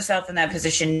put herself in that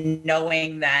position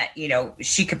knowing that,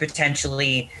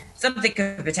 something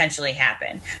could potentially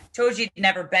happen. Toji had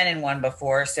never been in one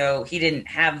before, so he didn't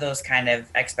have those kind of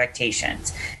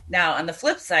expectations. Now, on the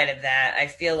flip side of that, I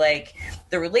feel like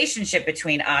the relationship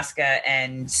between Asuka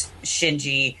and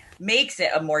Shinji makes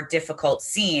it a more difficult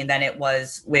scene than it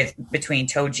was between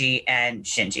Toji and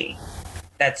Shinji.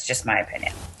 That's just my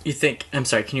opinion. I'm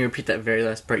sorry, can you repeat that very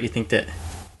last part? You think that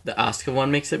the Asuka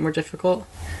one makes it more difficult?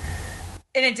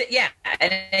 In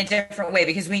a different way,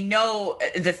 because we know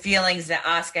the feelings that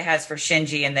Asuka has for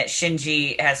Shinji and that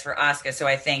Shinji has for Asuka, so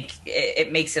I think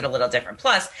it makes it a little different.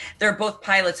 Plus, they're both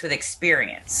pilots with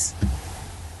experience.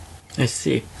 I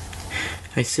see.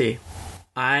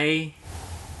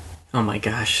 Oh my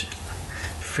gosh.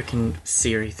 Freaking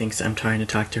Siri thinks I'm trying to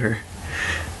talk to her.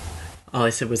 All I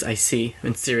said was I see,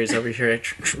 and Siri's over here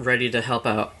ready to help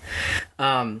out.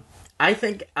 I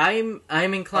think I'm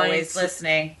inclined... Always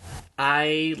listening.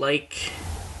 I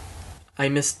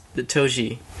miss the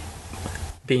Toji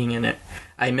being in it.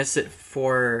 I miss it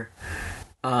for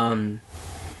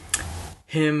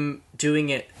him doing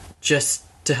it just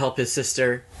to help his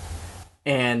sister,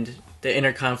 and the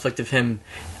inner conflict of him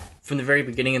from the very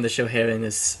beginning of the show having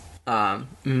this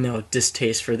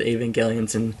distaste for the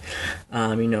Evangelions and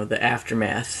the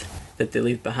aftermath that they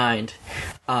leave behind.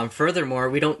 Furthermore,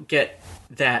 we don't get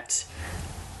that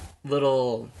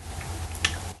little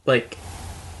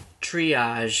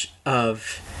triage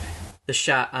of the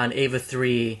shot on Eva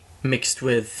 3 mixed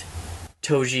with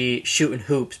Toji shooting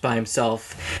hoops by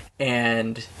himself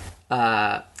and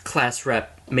class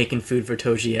rep making food for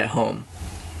Toji at home.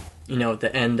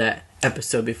 The end that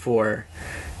episode before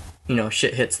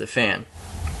shit hits the fan.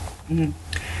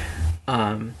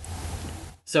 Mm-hmm.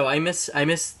 So I miss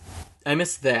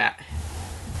that,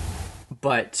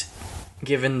 but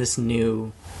given this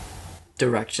new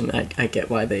direction, I get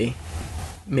why they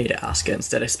made it Asuka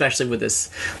instead, especially with this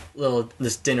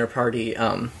dinner party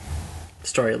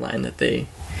storyline that they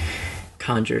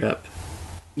conjured up.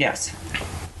 Yes.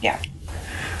 Yeah.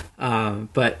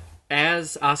 But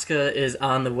as Asuka is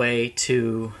on the way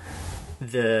to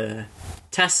the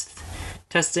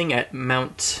testing at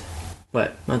Mount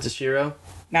Ashiro?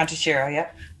 Mount Ashiro,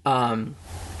 yep.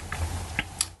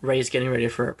 Rey's getting ready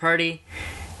for a party.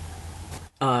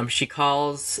 She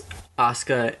calls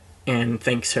Asuka and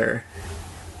thanks her,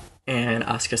 and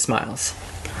Asuka smiles.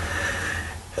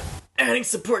 Adding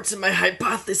support to my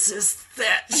hypothesis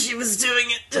that she was doing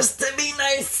it just to be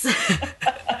nice.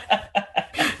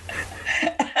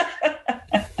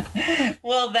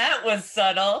 Well, that was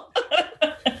subtle.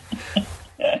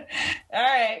 All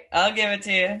right, I'll give it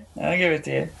to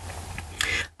you.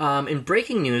 In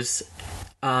breaking news,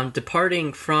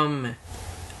 departing from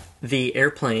the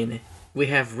airplane, we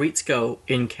have Ritsuko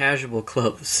in casual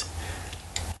clothes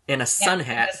and a sun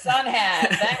hat. A sun hat.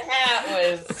 That hat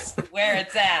was where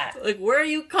it's at. Where are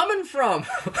you coming from?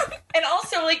 And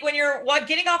also, when you're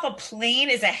getting off a plane,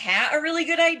 is a hat a really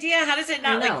good idea? How does it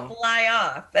not fly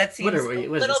off? That seems a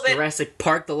little bit. Jurassic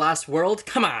Park: The Lost World?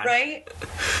 Come on, right?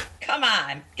 Come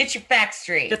on, get your facts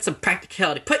straight. Get some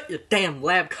practicality. Put your damn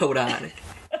lab coat on.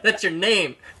 That's your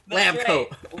name. Lab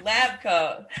coat. Lab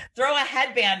coat. Throw a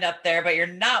headband up there, but you're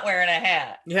not wearing a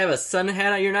hat. You have a sun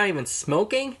hat on, you're not even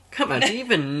smoking? Come on, do you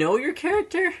even know your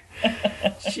character?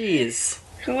 Jeez.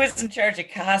 Who is in charge of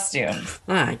costumes?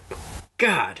 My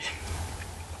God.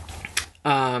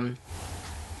 But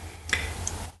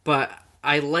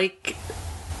I like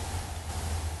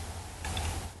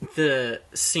the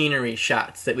scenery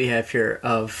shots that we have here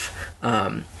of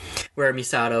where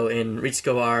Misato and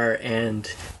Ritsuko are and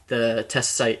the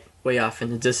test site way off in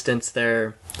the distance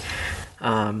there.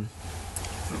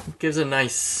 gives a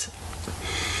nice,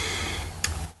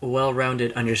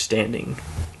 well-rounded understanding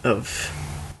of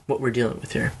what we're dealing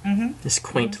with here. Mm-hmm. This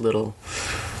quaint little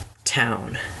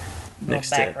town next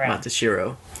to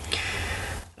Matashiro,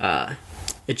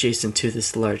 adjacent to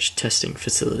this large testing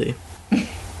facility.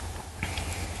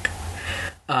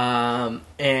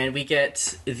 And we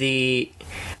get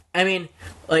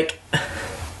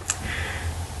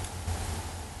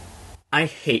I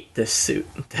hate this suit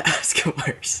that Asuka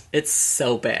wears. It's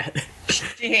so bad.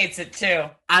 She hates it too.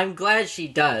 I'm glad she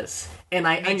does. And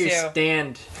I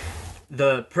understand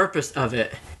the purpose of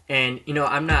it. And,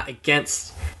 I'm not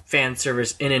against fan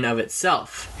service in and of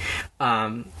itself.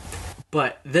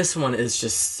 But this one is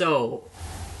just so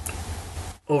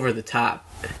over the top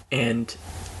and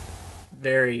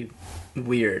very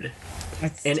weird.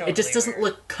 It just doesn't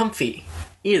look comfy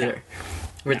either.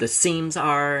 Where the seams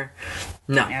are.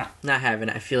 No, not having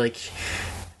it. I feel like,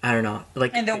 I don't know.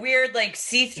 And the weird,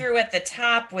 see-through at the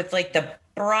top with, the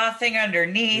bra thing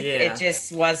underneath. Yeah. It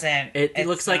just wasn't. It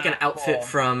looks like an outfit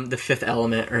from The Fifth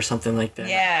Element or something like that.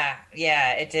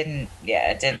 Yeah. It didn't.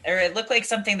 Or it looked like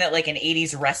something that, an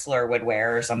 80s wrestler would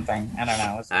wear or something. I don't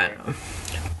know. I don't know.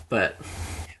 But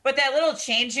that little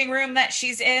changing room that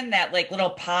she's in, that, little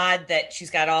pod that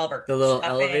she's got all of her the little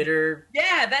elevator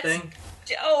that's thing.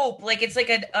 Dope. It's like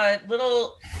a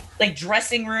little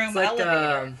dressing room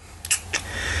elevator.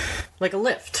 Like a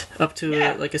lift up to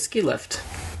a ski lift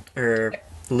or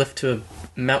lift to a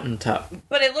mountaintop.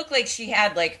 But it looked like she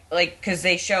had because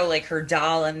they show her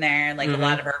doll in there and a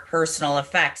lot of her personal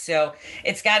effects. So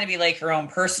it's got to be her own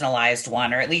personalized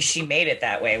one, or at least she made it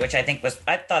that way, which I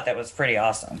thought that was pretty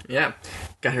awesome. Yeah,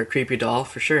 got her creepy doll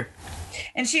for sure.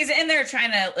 And she's in there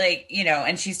trying to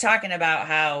and she's talking about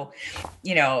how,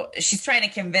 she's trying to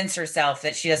convince herself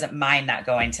that she doesn't mind not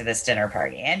going to this dinner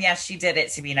party. And yes, she did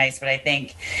it to be nice, but I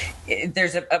think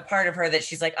there's a part of her that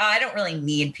she's like, oh, I don't really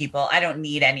need people. I don't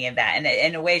need any of that. And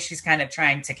in a way, she's kind of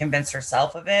trying to convince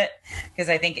herself of it, because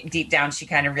I think deep down she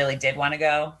kind of really did want to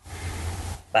go.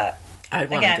 But I'd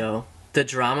want to go. The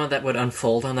drama that would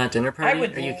unfold on that dinner party? I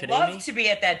would love to be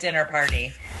at that dinner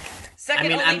party.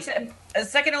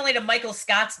 Second only to Michael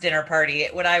Scott's dinner party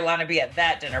would I want to be at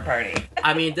that dinner party.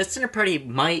 This dinner party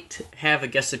might have a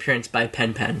guest appearance by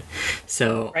Pen Pen.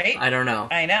 So, right? I don't know.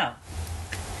 I know.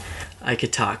 I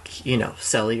could talk,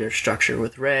 cellular structure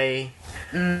with Ray.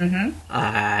 Mm-hmm.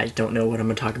 I don't know what I'm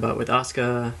going to talk about with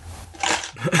Asuka.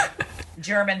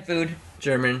 German food.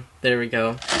 There we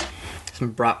go.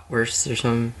 Some bratwurst or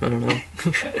some, I don't know.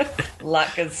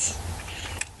 Latkes.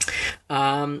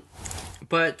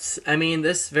 But,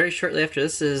 this, very shortly after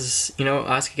this is,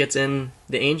 Asuka gets in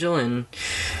the Angel, and,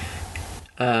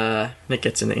 Nick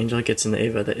gets in the Angel, gets in the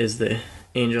Eva that is the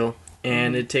Angel,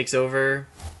 and it takes over,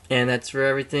 and that's where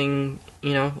everything,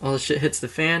 all the shit hits the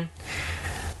fan.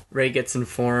 Ray gets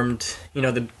informed,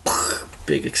 the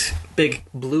big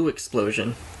blue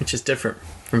explosion, which is different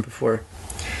from before.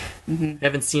 Mm-hmm. I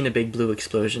haven't seen a big blue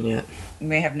explosion yet.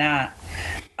 We have not.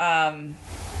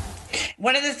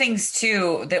 One of the things,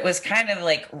 too, that was kind of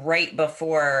right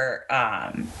before,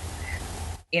 the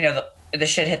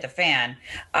shit hit the fan,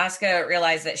 Asuka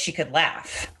realized that she could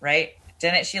laugh, right?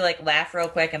 Didn't she, laugh real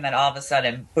quick, and then all of a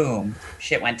sudden, boom,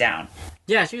 shit went down?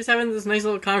 Yeah, she was having this nice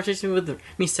little conversation with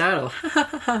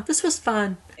Misato. This was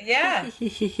fun. Yeah.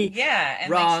 Yeah.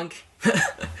 And wrong.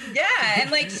 Yeah,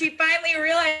 and, she finally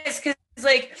realized, because,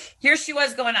 here she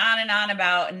was going on and on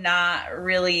about not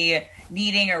really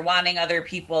needing or wanting other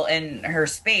people in her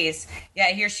space.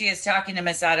 Yeah, here she is talking to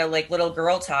Misato little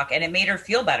girl talk, and it made her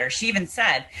feel better. She even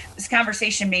said, this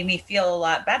conversation made me feel a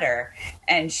lot better.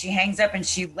 And she hangs up and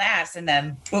she laughs, and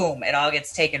then boom, it all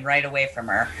gets taken right away from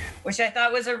her, which I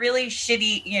thought was a really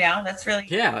shitty, that's really...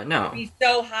 Yeah, no. Be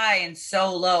so high and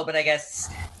so low, but I guess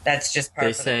that's just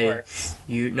part of the course.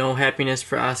 They say, no happiness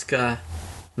for Asuka,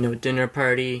 no dinner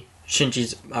party.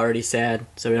 Shinji's already sad,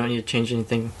 so we don't need to change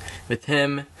anything with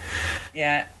him.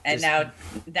 Yeah, and now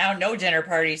no dinner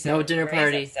party. So no dinner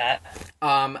party.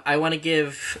 I want to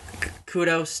give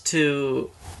kudos to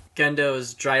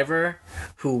Gendo's driver,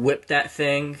 who whipped that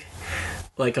thing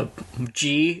like a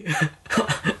G.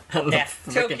 Yeah,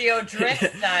 Tokyo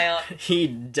Drift style. He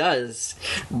does.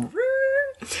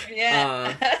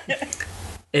 Yeah.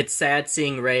 It's sad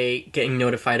seeing Ray getting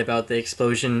notified about the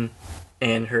explosion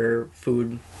and her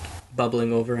food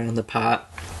bubbling over on the pot.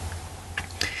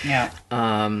 Yeah.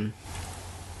 And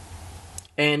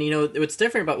what's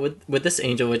different about with this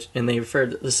angel, and they refer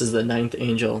to this as the ninth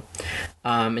angel,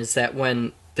 is that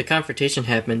when the confrontation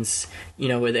happens,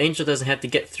 where the angel doesn't have to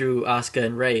get through Asuka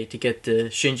and Ray to get to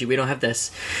Shinji. We don't have this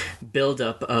build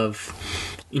up of,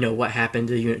 what happened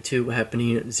to Unit 2, what happened to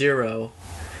Unit 0.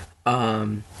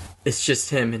 It's just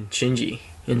him and Shinji,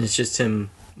 and it's just him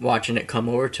watching it come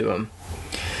over to him.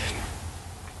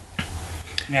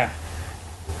 Yeah.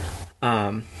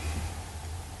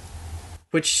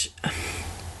 Which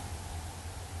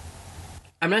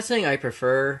I'm not saying I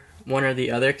prefer one or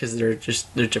the other, because there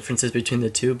are differences between the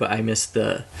two, but I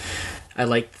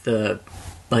like the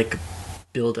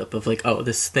build up of like, oh,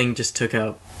 this thing just took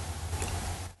out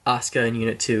Asuka in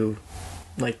Unit 2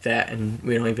 like that, and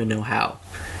we don't even know how.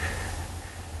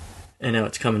 And now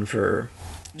it's coming for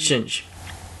Shinji.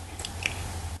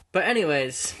 But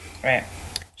anyways, right.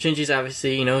 Shinji's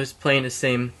obviously, he's playing his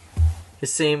same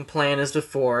plan as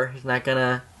before. He's not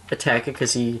gonna attack it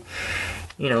because he,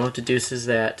 deduces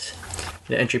that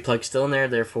the entry plug's still in there,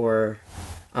 therefore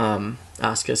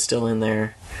Asuka's still in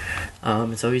there.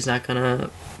 So he's not gonna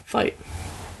fight.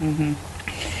 Mm-hmm.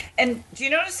 And do you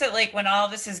notice that, like, when all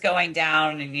this is going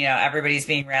down and, everybody's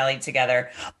being rallied together,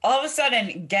 all of a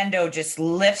sudden Gendo just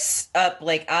lifts up,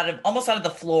 like, almost out of the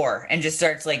floor and just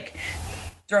starts, like,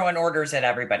 throwing orders at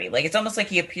everybody. Like, it's almost like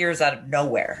he appears out of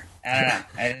nowhere. I don't know.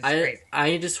 It's crazy.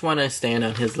 I just want to stand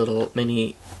on his little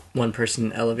mini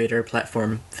one-person elevator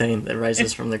platform thing that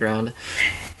rises from the ground.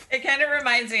 It kind of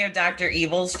reminds me of Dr.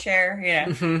 Evil's chair,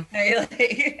 Mm-hmm.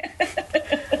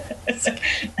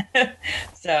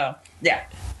 So, yeah.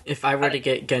 If I were to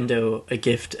get Gendo a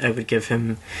gift, I would give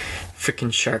him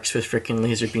frickin' sharks with frickin'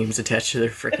 laser beams attached to their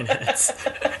frickin' heads.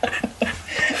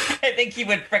 I think he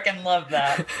would frickin' love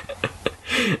that.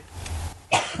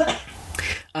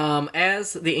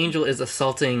 As the Angel is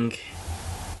assaulting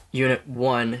Unit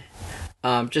 1,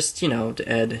 just, to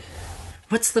add...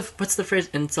 What's the phrase?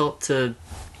 Insult to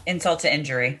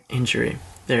injury. Injury.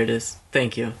 There it is.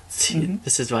 Thank you. Mm-hmm.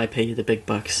 This is why I pay you the big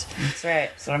bucks. That's right.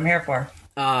 That's what I'm here for.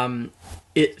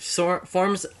 It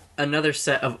forms another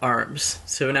set of arms.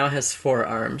 So it now has 4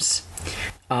 arms.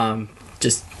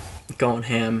 Just going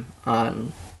ham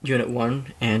on Unit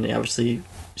 1. And obviously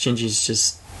Shinji's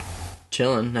just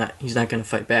chilling. He's not going to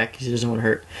fight back because he doesn't want to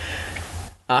hurt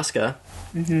Asuka.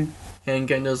 Mm-hmm. And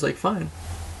Gendo's like, fine.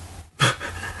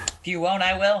 If you won't,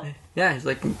 I will. Yeah, he's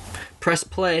like, press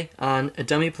play on a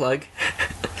dummy plug.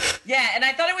 Yeah, and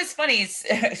I thought it was funny.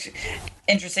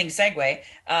 Interesting segue.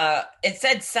 It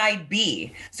said side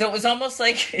B. So it was almost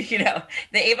like, the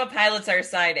Ava pilots are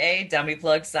side A, dummy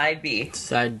plug side B.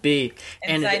 Side B.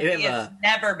 And side B is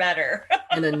never better.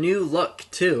 And a new look,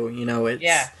 too.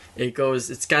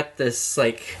 It's got this,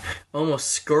 like, almost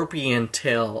scorpion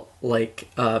tail, like,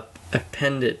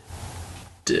 appendage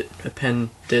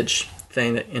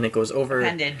thing, and it goes over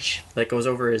that goes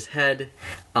over his head,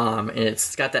 and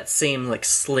it's got that same like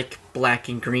slick black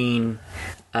and green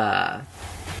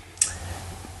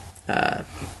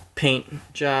paint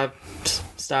job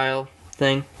style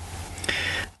thing,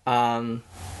 and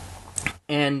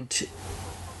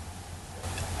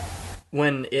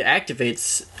when it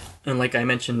activates, and like I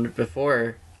mentioned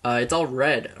before, it's all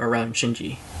red around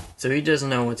Shinji. So he doesn't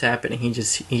know what's happening. He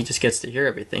just gets to hear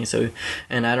everything. So,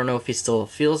 and I don't know if he still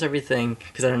feels everything,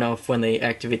 because I don't know if when they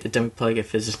activate the dummy plug,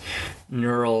 if his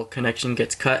neural connection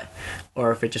gets cut,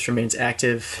 or if it just remains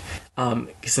active.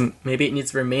 Because maybe it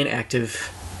needs to remain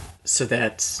active so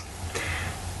that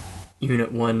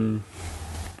Unit 1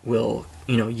 will,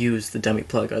 use the dummy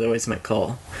plug. Otherwise, it might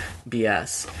call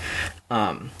BS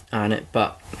on it.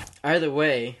 But either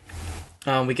way,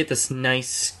 we get this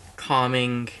nice,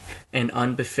 calming and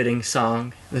unbefitting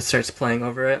song that starts playing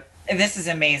over it. This is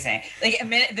amazing. Like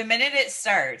the minute it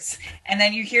starts, and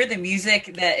then you hear the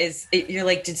music you're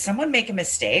like, did someone make a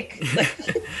mistake? Like,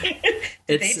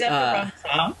 did they dub the wrong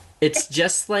song? It's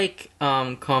just like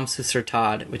Comme Sucer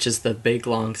Todd, which is the big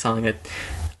long song at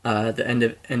the end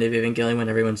of Evangelion when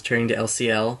everyone's turning to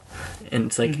LCL, and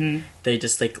it's like they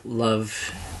just like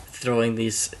love throwing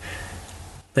these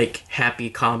like happy,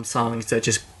 calm songs that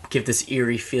just give this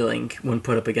eerie feeling when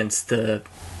put up against the,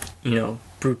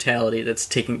 brutality that's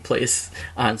taking place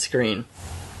on screen.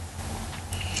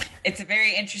 It's a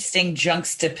very interesting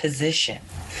juxtaposition.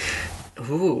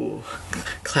 Ooh,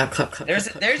 clap, clap, clap.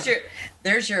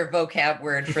 There's your vocab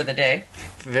word for the day.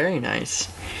 Very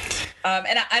nice.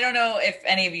 And I don't know if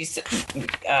any of you,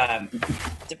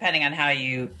 depending on how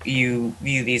you view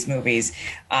these movies,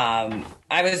 I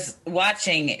was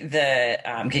watching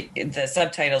the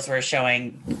subtitles were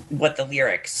showing what the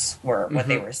lyrics were, what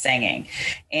they were singing,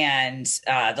 and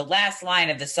the last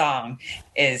line of the song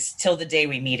is "Till the day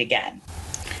we meet again."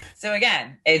 So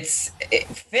again, it's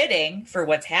fitting for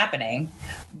what's happening,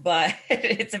 but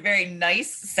it's a very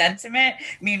nice sentiment.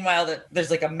 Meanwhile,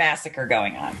 there's like a massacre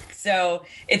going on. So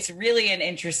it's really an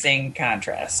interesting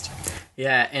contrast.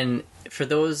 Yeah, and for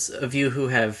those of you who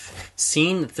have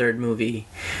seen the third movie,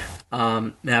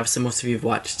 And obviously most of you have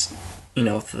watched,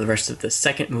 for the rest of the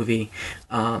second movie.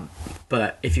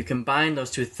 But if you combine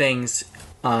those two things,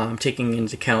 taking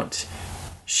into account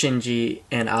Shinji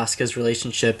and Asuka's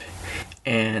relationship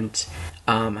and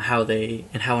how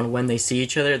and when they see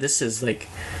each other, this is like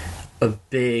a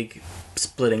big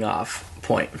splitting off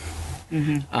point.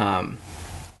 Mm-hmm.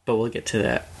 But we'll get to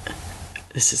that.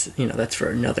 This is, that's for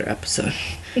another episode.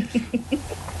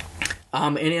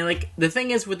 And the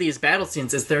thing is with these battle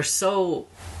scenes is they're so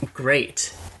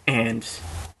great and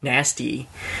nasty,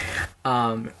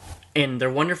 and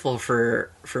they're wonderful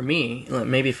for me,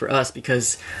 maybe for us,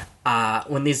 because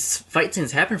when these fight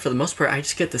scenes happen, for the most part, I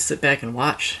just get to sit back and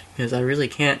watch, because I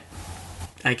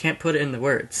can't put it in the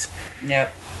words.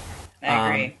 Yep, I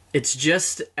agree. It's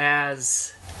just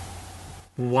as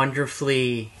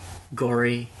wonderfully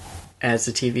gory as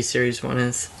the TV series one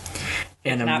is.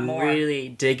 And I'm really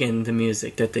digging the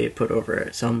music that they put over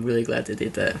it, so I'm really glad they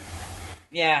did that.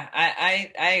 Yeah,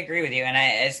 I agree with you, and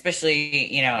I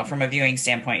especially, from a viewing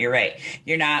standpoint, you're right.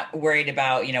 You're not worried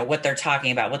about, what they're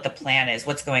talking about, what the plan is,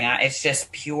 what's going on. It's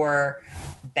just pure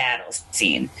battle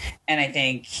scene. And I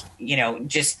think,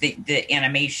 just the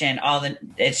animation,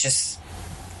 it's just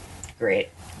great.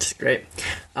 It's great.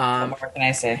 What more can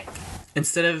I say?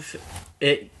 Instead of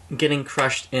it getting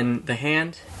crushed in the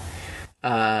hand,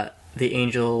 the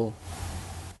Angel,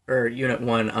 or Unit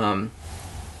 1,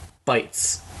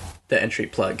 bites the entry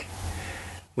plug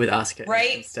with Asuka.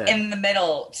 Right instead. In the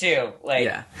middle, too.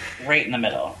 Right in the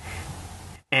middle.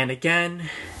 And again,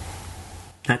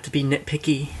 not to be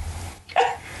nitpicky,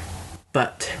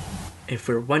 but if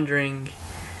we're wondering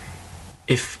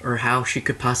if or how she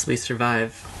could possibly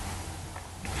survive,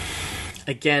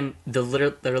 again, their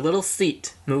little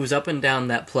seat moves up and down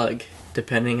that plug,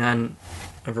 depending on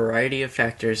a variety of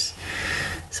factors.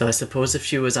 So I suppose if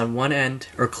she was on one end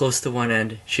or close to one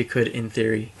end, she could, in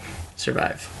theory,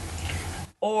 survive.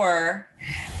 Or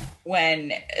when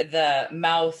the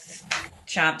mouth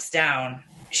chomps down,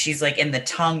 she's like in the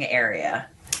tongue area,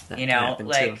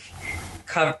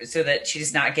 cover, so that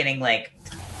she's not getting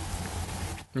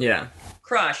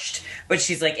crushed, but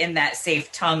she's like in that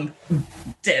safe tongue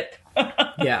dip.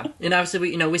 Yeah, and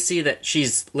obviously we see that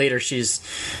she's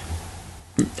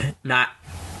not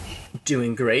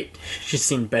doing great. She's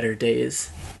seen better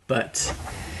days, but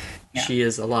she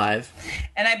is alive.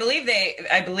 And I believe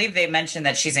they mentioned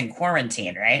that she's in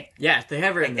quarantine, right? Yeah, they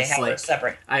have her in this. They have her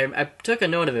separate. I took a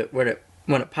note of it when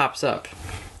it pops up,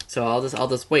 so I'll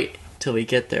just wait till we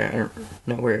get there. I don't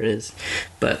know where it is,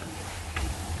 but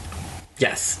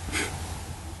yes.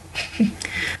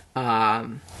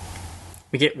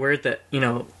 We get word that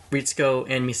Ritsuko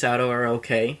and Misato are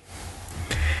okay.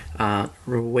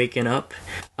 We're waking up.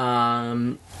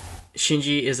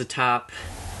 Shinji is atop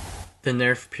the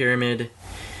Nerf pyramid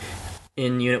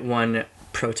in Unit 1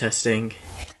 protesting.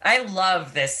 I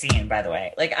love this scene, by the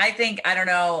way. I don't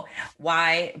know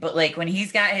why, but when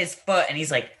he's got his foot and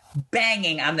he's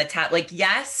banging on the top,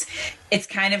 yes, it's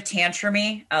kind of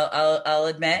tantrumy, I'll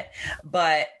admit,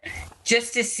 but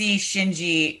just to see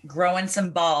Shinji growing some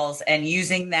balls and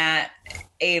using that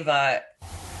Eva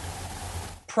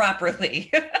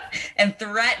properly and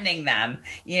threatening them,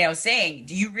 saying,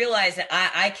 do you realize that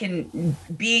I can,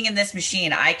 being in this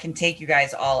machine, I can take you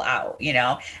guys all out, and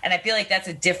I feel like that's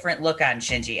a different look on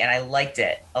Shinji, and I liked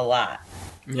it a lot.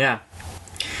 Yeah,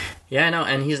 no,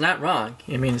 and he's not wrong.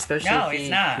 I mean, especially he's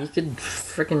not. He could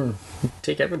freaking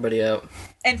take everybody out.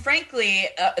 And frankly,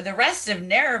 the rest of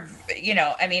NERV,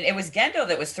 it was Gendo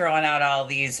that was throwing out all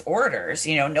these orders.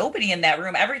 Nobody in that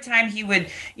room. Every time he would,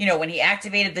 when he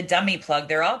activated the dummy plug,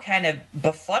 they're all kind of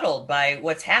befuddled by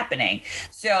what's happening.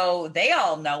 So they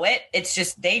all know it. It's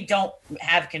just they don't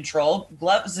have control.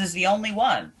 Gloves is the only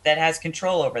one that has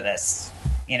control over this,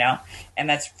 and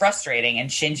that's frustrating.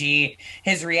 And Shinji,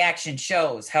 his reaction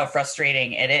shows how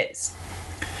frustrating it is.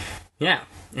 Yeah.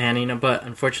 And, but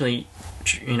unfortunately,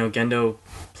 Gendo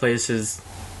plays his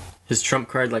trump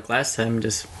card like last time,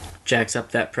 just jacks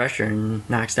up that pressure and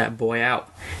knocks that boy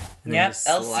out. And yep,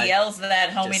 LCL's that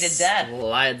homie to death.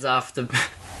 Slides off the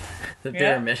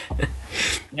pyramid.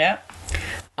 Yep.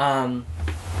 And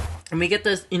we get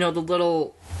this,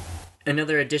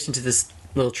 another addition to this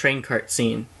little train cart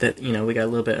scene that, we got a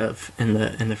little bit of in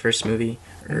the first movie.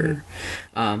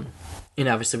 And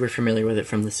obviously we're familiar with it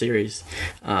from the series,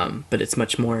 but it's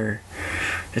much more,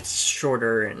 it's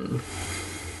shorter and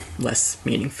less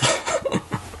meaningful.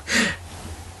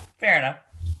 Fair enough.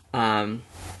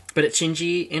 But it's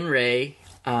Shinji and Rei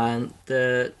on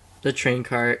the train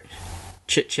cart,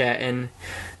 chit-chatting,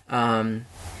 and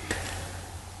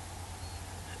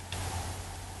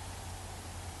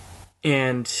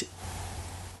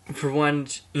for one,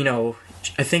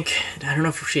 I think, I don't know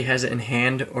if she has it in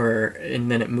hand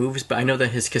and then it moves, but I know that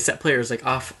his cassette player is like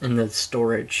off in the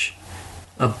storage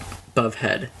above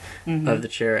head of the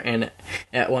chair, and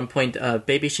at one point,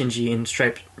 baby Shinji in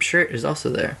striped shirt is also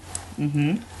there.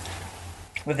 Mm-hmm.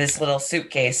 With his little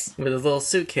suitcase.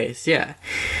 Yeah.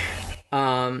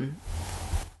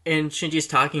 And Shinji's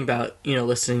talking about,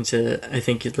 listening to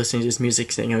his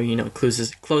music, saying,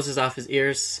 closes off his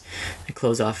ears and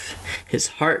close off his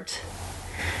heart.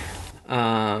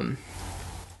 And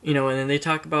then they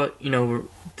talk about,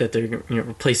 that they're,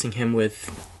 replacing him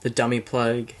with the dummy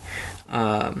plug,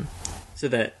 so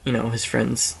that, his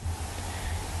friends,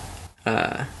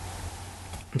 I'm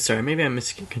sorry, maybe I'm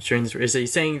misconstruing this. Is he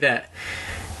saying that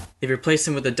they replace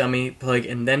him with a dummy plug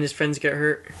and then his friends get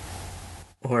hurt?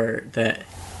 Or that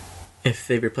if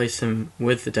they replace him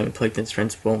with the dummy plug, then his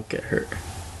friends won't get hurt?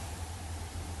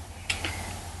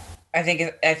 I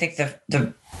think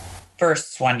the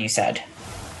first one you said.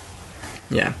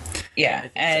 Yeah. Yeah,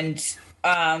 and so.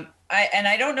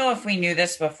 I don't know if we knew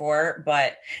this before,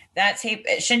 but that tape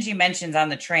Shinji mentions on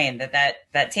the train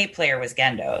that tape player was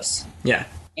Gendo's. Yeah.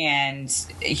 And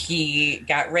he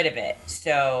got rid of it.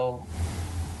 So,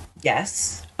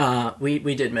 yes. We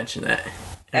did mention that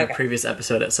in a previous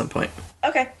episode at some point.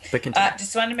 Okay. But continue.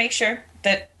 Just wanted to make sure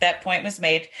that point was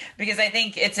made, because I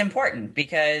think it's important,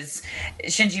 because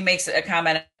Shinji makes a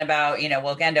comment about,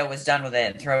 Gendo was done with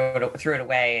it and threw it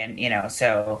away, and,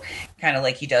 so kind of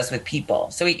like he does with people.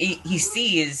 So he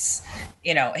sees,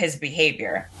 his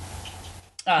behavior.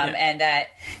 And that,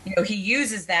 he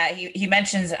uses that. He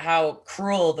mentions how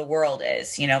cruel the world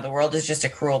is. The world is just a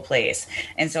cruel place.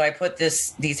 And so I put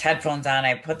these headphones on,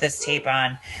 I put this tape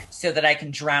on so that I can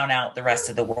drown out the rest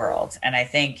of the world. And I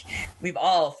think we've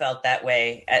all felt that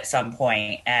way at some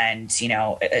point. And,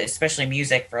 especially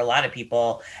music for a lot of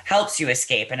people helps you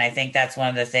escape. And I think that's one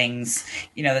of the things,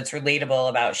 that's relatable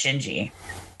about Shinji.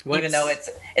 Even though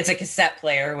it's a cassette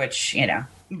player, which,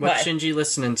 What's Shinji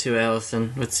listening to,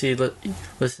 Allison? What's he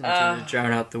listening to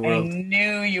drown out the world? I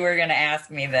knew you were going to ask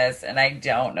me this, and I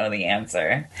don't know the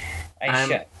answer. I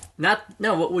should.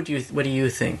 What do you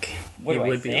think? What do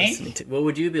I think? Be listening to? What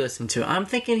would you be listening to? I'm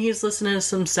thinking he's listening to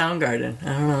some Soundgarden. I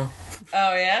don't know.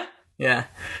 Oh, yeah? Yeah.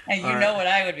 And you know what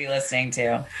I would be listening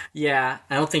to. Yeah,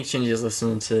 I don't think Shinji's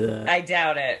listening to I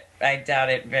doubt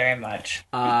it very much.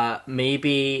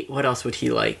 Maybe, what else would he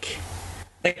like?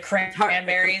 The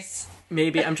Cranberries?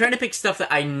 Maybe. I'm trying to pick stuff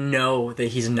that I know that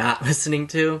he's not listening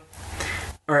to.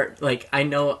 Or, I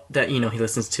know that, he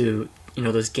listens to,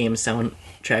 those game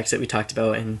soundtracks that we talked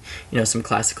about and, some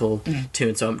classical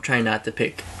tunes. So I'm trying not to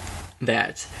pick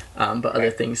that. But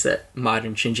other things that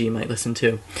modern Shinji might listen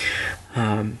to.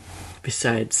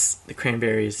 Besides the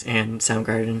Cranberries and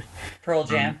Soundgarden. Pearl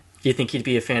Jam. Do you think he'd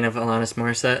be a fan of Alanis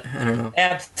Morissette? I don't know.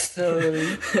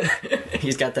 Absolutely.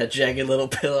 He's got that Jagged Little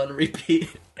Pill on repeat.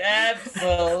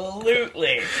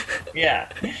 Absolutely. Yeah.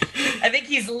 I think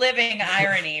he's living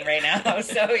irony right now.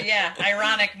 So, yeah,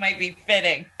 ironic might be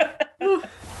fitting. Where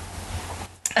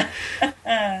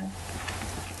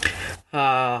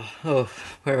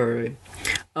were we?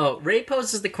 Oh, Ray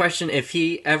poses the question if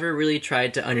he ever really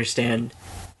tried to understand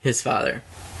his father.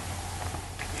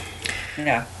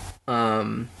 Yeah.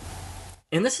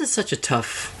 And this is such a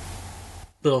tough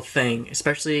little thing,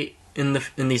 especially in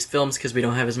these films, because we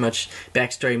don't have as much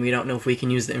backstory and we don't know if we can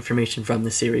use the information from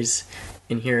the series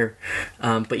in here.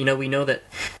 But we know that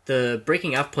the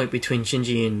breaking off point between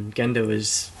Shinji and Gendo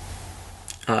is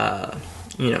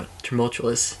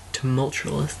tumultuous.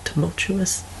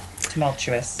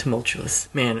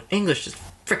 Man, English is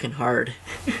freaking hard.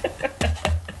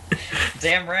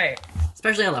 Damn right.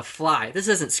 Especially on the fly. This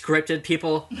isn't scripted,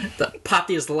 people. Pop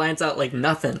these lines out like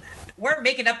nothing. We're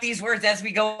making up these words as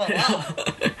we go along.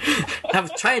 I'm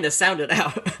trying to sound it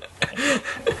out.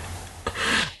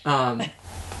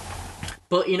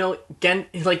 But,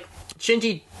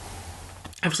 Shinji...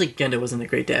 Obviously, Gendo wasn't a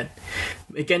great dad.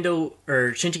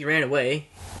 Shinji ran away,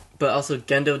 but also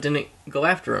Gendo didn't go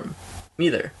after him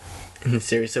either in the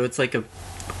series. So it's like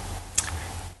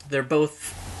they're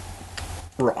both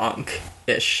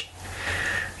wrong-ish.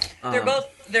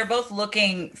 They're both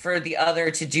looking for the other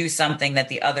to do something that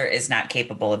the other is not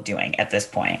capable of doing at this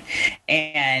point.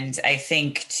 And I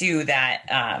think too that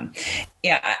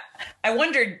I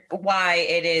wondered why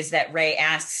it is that Ray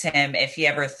asks him if he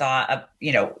ever thought of,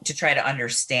 to try to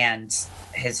understand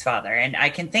his father. And I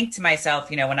can think to myself,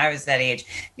 when I was that age,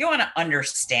 you want to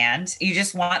understand. You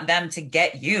just want them to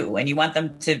get you, and you want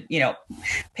them to,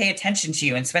 pay attention to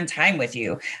you and spend time with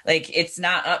you. Like, it's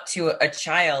not up to a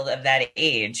child of that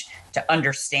age to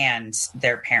understand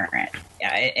their parent.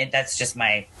 Yeah, that's just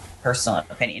my personal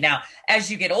opinion. Now,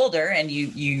 as you get older and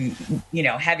you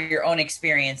have your own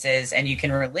experiences and you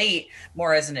can relate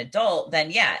more as an adult,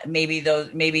 then yeah,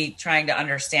 maybe trying to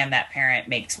understand that parent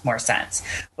makes more sense.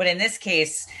 But in this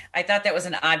case, I thought that was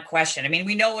an odd question. I mean,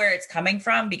 we know where it's coming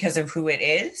from because of who it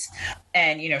is,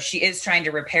 and she is trying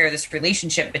to repair this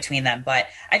relationship between them. But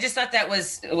I just thought that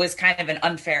was kind of an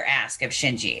unfair ask of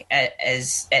Shinji at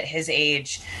his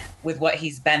age, with what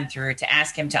he's been through, to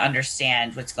ask him to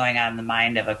understand what's going on in the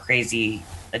mind of a crazy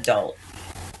adult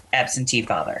absentee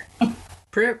father.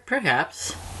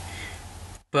 Perhaps.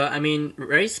 But, I mean,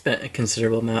 Ray spent a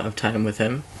considerable amount of time with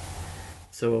him.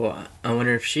 So I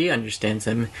wonder if she understands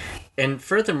him. And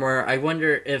furthermore, I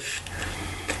wonder if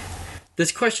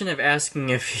this question of asking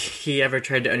if he ever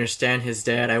tried to understand his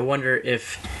dad, I wonder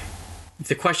if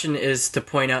the question is to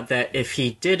point out that if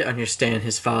he did understand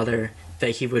his father, that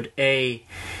he would, be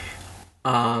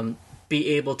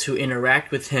able to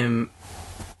interact with him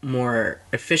more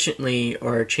efficiently,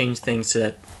 or change things so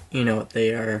that,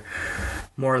 they are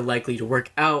more likely to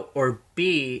work out, or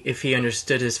B, if he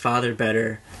understood his father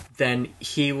better, then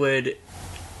he would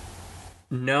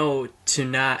know to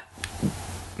not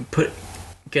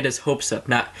get his hopes up,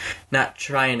 not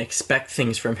try and expect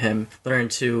things from him, learn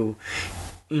to,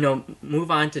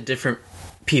 move on to different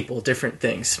people, different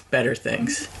things, better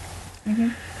things. Mm-hmm.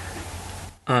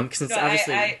 Since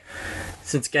obviously,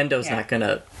 since Gendo's not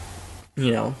gonna,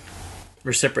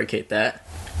 reciprocate that.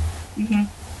 Mm-hmm.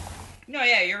 No,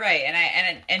 yeah, you're right,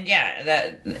 and yeah,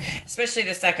 that, especially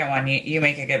the second one, you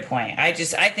make a good point. I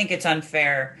think it's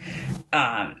unfair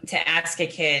to ask a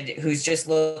kid who's just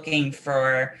looking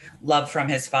for love from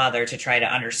his father to try to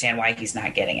understand why he's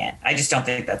not getting it. I just don't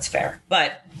think that's fair,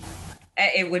 but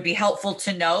it would be helpful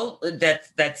to know that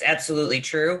that's absolutely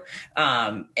true,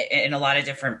 in a lot of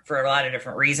different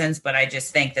reasons. But I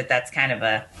just think that that's kind of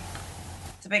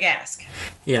it's a big ask.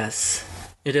 Yes,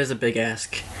 it is a big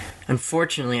ask.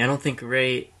 Unfortunately, I don't think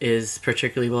Ray is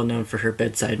particularly well known for her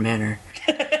bedside manner.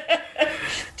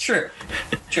 True.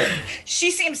 She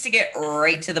seems to get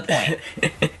right to the point.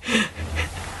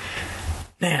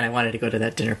 Man, I wanted to go to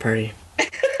that dinner party.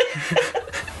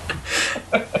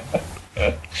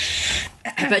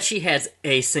 I bet she has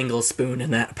a single spoon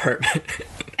in that apartment.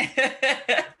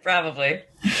 Probably.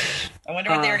 I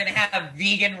wonder what they were going to have.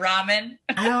 Vegan ramen?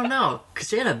 I don't know, because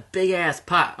she had a big-ass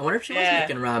pot. I wonder if she was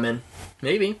making ramen.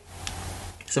 Maybe.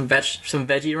 Some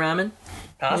veggie ramen?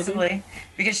 Possibly. Maybe?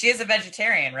 Because she is a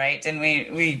vegetarian, right? Didn't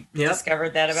we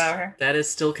discovered that about her? That is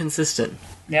still consistent.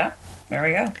 Yeah, there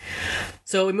we go.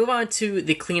 So we move on to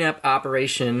the cleanup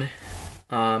operation,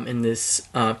 in this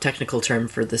technical term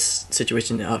for this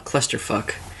situation,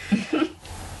 clusterfuck.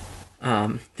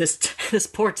 This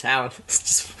poor town is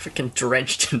just freaking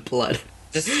drenched in blood.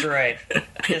 Destroyed.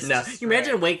 No, you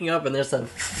imagine waking up and there's a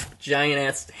giant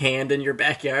ass hand in your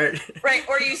backyard. Right,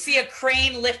 or you see a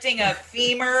crane lifting a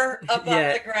femur up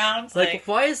off the ground. Like,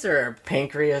 why is there a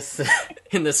pancreas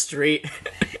in the street?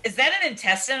 Is that an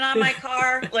intestine on my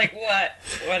car? Like, what?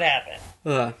 What happened?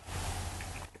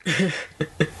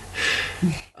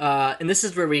 And this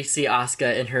is where we see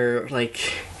Asuka in her,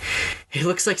 like, it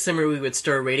looks like somewhere we would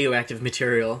store radioactive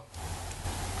material.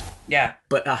 Yeah.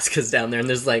 But Asuka's down there, and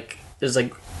there's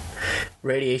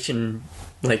radiation,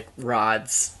 like,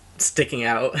 rods sticking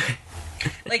out.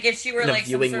 Like if she were in a like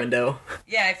viewing window.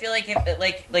 Yeah, I feel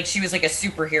like like she was like a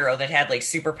superhero that had like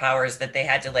superpowers that they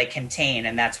had to like contain,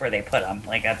 and that's where they put them.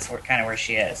 Like that's kind of where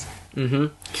she is. Mm-hmm.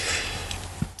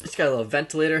 She's got a little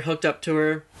ventilator hooked up to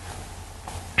her.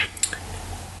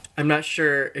 I'm not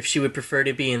sure if she would prefer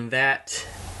to be in that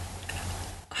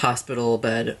hospital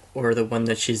bed or the one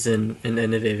that she's in End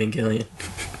of Evangelion.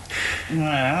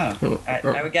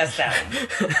 I would guess that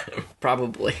one.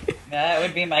 Probably. That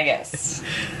would be my guess.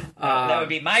 That would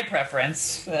be my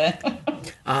preference.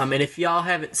 And if y'all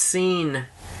haven't seen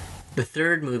the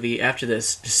third movie after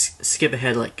this, just skip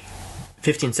ahead like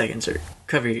 15 seconds or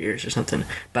cover your ears or something.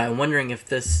 But I'm wondering if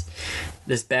this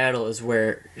battle is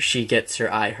where she gets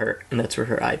her eye hurt, and that's where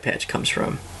her eye patch comes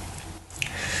from.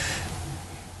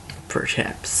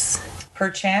 Perhaps.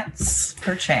 Perchance.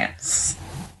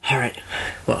 All right.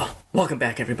 Well, welcome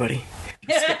back, everybody.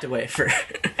 We skipped away for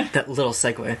that little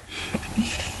segue.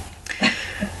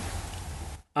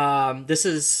 This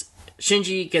is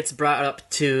Shinji gets brought up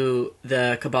to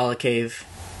the Kabbalah Cave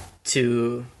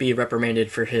to be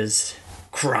reprimanded for his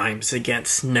crimes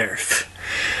against Nerf.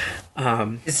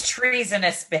 His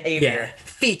treasonous behavior. Yeah,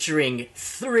 featuring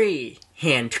 3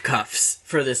 handcuffs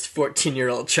for this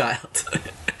 14-year-old child.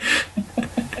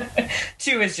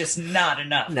 2 is just not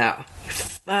enough. No.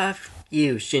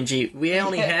 You, Shinji. We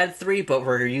only had 3, but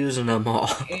we're using them all.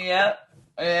 Yep.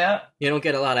 You don't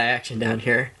get a lot of action down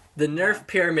here. The Nerf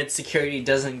Pyramid security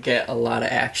doesn't get a lot of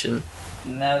action.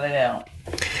 No, they don't.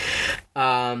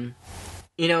 And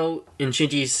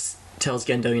Shinji tells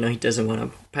Gendo, he doesn't want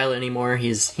to pilot anymore.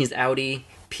 He's outie.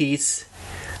 Peace.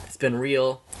 It's been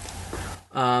real.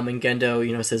 And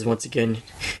Gendo, says once again,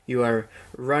 you are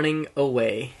running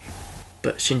away.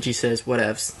 But Shinji says,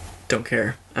 whatevs. Don't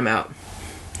care. I'm out.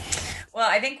 Well,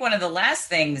 I think one of the last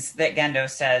things that Gendo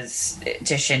says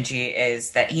to Shinji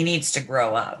is that he needs to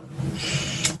grow up.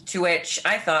 To which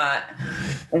I thought,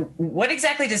 what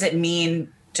exactly does it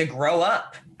mean to grow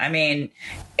up? I mean,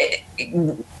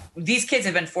 these kids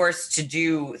have been forced to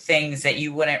do things that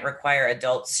you wouldn't require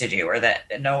adults to do, or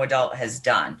that no adult has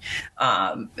done.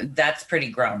 That's pretty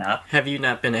grown up. Have you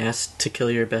not been asked to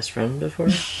kill your best friend before?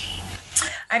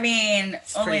 I mean,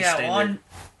 only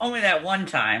that one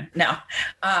time. No.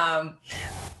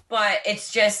 But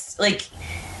it's just like,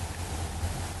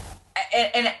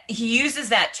 and he uses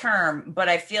that term, but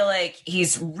I feel like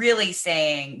he's really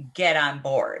saying get on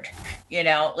board.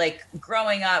 Like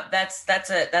growing up, that's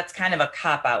kind of a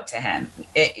cop out to him,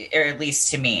 or at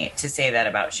least to me, to say that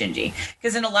about Shinji,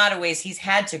 because in a lot of ways he's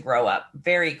had to grow up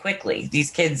very quickly.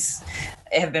 These kids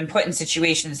have been put in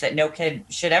situations that no kid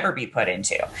should ever be put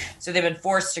into, so they've been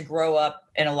forced to grow up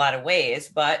in a lot of ways.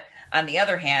 But on the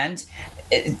other hand,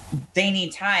 they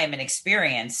need time and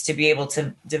experience to be able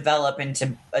to develop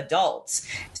into adults.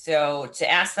 So to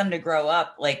ask them to grow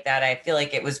up like that, I feel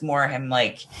like it was more him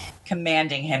like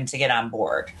commanding him to get on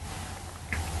board.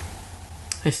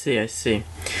 I see.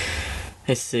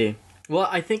 Well,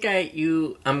 I think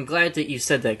I'm glad that you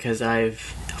said that, because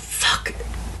fuck.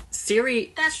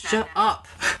 Siri, shut up.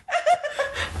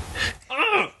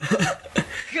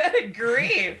 Good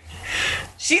grief.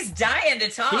 She's dying to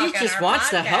talk. He just wants podcast.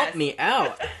 to help me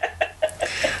out.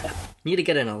 Need to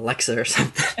get an Alexa or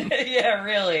something. Yeah,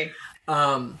 really.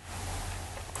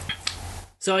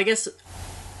 So I guess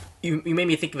you made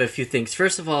me think of a few things.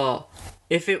 First of all,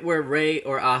 if it were Rei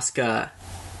or Asuka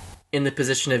in the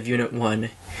position of Unit 1,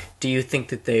 do you think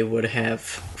that they would have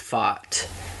fought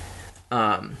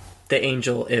the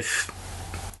Angel if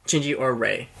Shinji or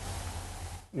Rei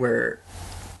were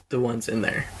the ones in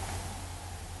there?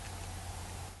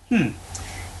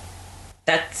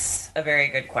 That's a very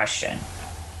good question.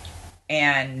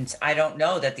 And I don't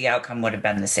know that the outcome would have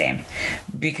been the same,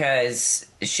 because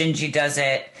Shinji does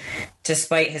it to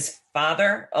spite his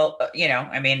father,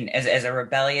 as a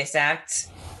rebellious act.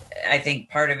 I think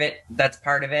that's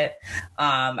part of it.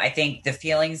 I think the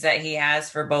feelings that he has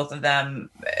for both of them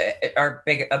are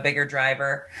a bigger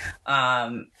driver.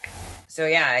 So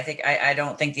yeah, I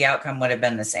don't think the outcome would have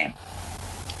been the same.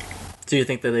 Do you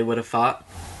think that they would have fought?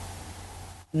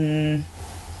 I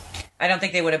don't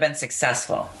think they would have been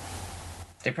successful.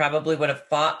 They probably would have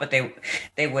fought, but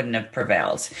they wouldn't have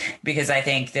prevailed, because I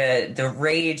think the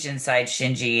rage inside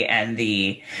Shinji and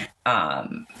the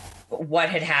what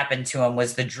had happened to him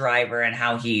was the driver, and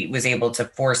how he was able to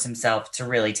force himself to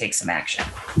really take some action.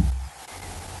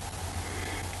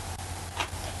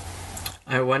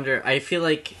 I wonder. I feel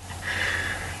like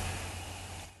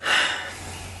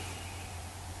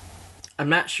I'm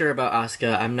not sure about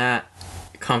Asuka. I'm not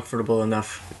comfortable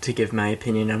enough to give my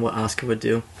opinion on what Asuka would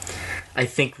do. I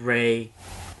think Rei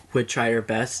would try her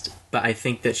best, but I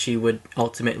think that she would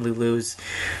ultimately lose,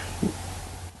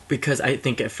 because I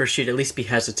think at first she'd at least be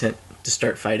hesitant to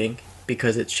start fighting,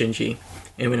 because it's Shinji.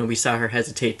 And when we saw her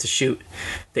hesitate to shoot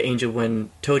the Angel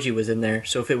when Toji was in there,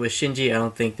 so if it was Shinji, I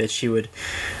don't think that she would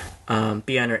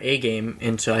be on her A game,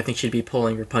 and so I think she'd be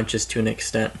pulling her punches to an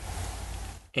extent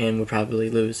and would probably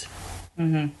lose.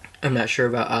 Mm-hmm. I'm not sure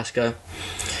about Asuka.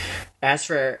 As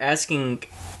for asking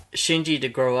Shinji to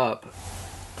grow up,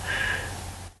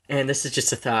 and this is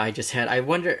just a thought I just had, I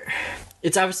wonder,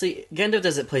 it's obviously, Gendo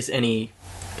doesn't place any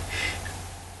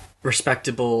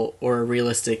respectable or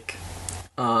realistic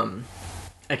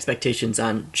expectations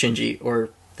on Shinji or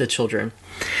the children,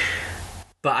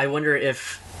 but I wonder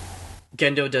if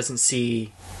Gendo doesn't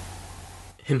see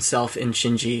himself in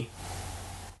Shinji,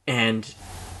 and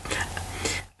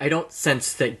I don't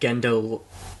sense that Gendo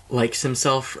likes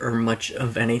himself or much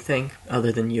of anything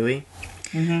other than Yui.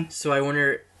 Mm-hmm. So I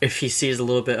wonder if he sees a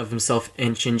little bit of himself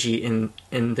in Shinji,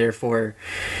 and therefore,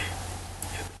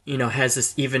 has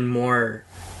this even more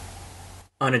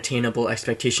unattainable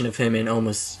expectation of him and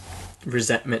almost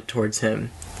resentment towards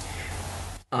him.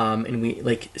 And we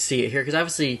see it here, because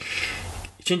obviously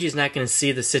Shinji's not going to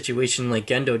see the situation like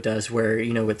Gendo does, where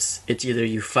it's either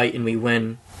you fight and we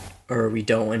win, or we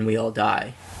don't and we all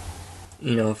die.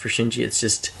 For Shinji, it's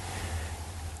just,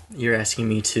 you're asking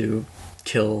me to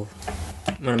kill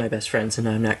one of my best friends, and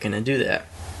I'm not going to do that.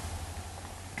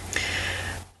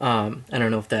 I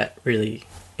don't know if that really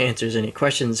answers any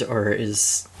questions or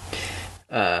is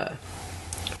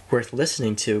worth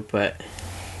listening to, but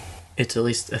it's at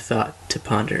least a thought to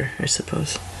ponder, I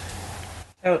suppose.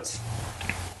 Totes.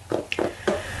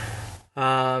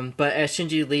 But as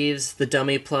Shinji leaves, the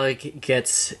dummy plug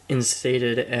gets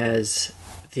instated as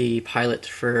the pilot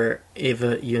for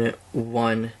Eva Unit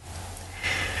 1.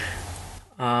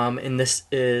 And this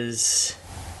is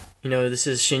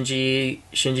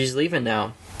Shinji's leaving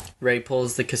now. Rei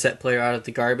pulls the cassette player out of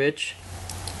the garbage.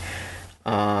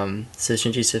 So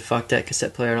Shinji said, fuck that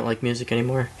cassette player, I don't like music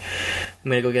anymore.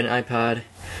 I'm gonna go get an iPod.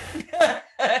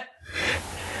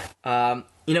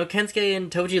 Kensuke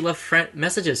and Toji left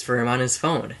messages for him on his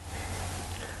phone.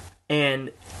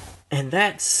 And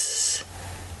that's...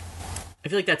 I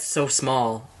feel like that's so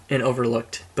small and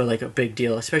overlooked, but like a big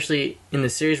deal. Especially in the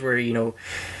series where,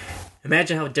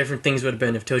 imagine how different things would have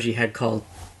been if Toji had called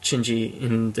Shinji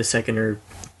in the second or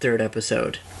third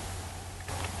episode.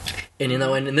 And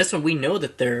and in this one we know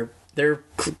that they're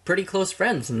pretty close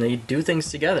friends and they do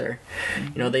things together.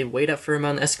 Mm-hmm. They wait up for him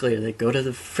on the escalator. They go to the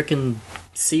freaking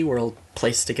SeaWorld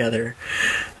place together.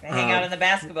 They hang out on the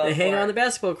basketball court. They hang out on the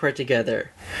basketball court together.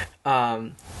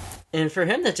 And for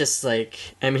him that just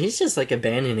he's just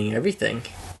abandoning everything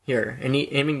here. And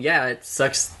it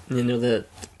sucks, the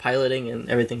piloting and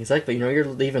everything is but you're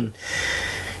leaving.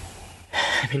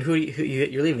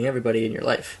 You're leaving everybody in your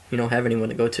life. You don't have anyone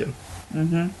to go to.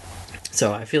 Mm-hmm.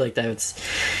 So I feel like it's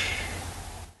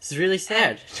really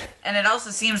sad. And it also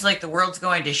seems like the world's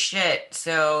going to shit,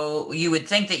 so you would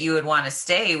think that you would want to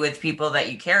stay with people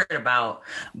that you cared about,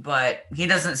 but he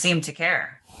doesn't seem to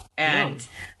care. And,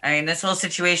 no. This whole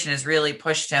situation has really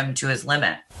pushed him to his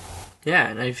limit. Yeah,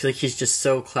 and I feel like he's just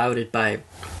so clouded by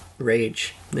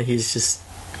rage that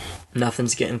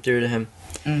nothing's getting through to him.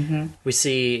 Mm-hmm. We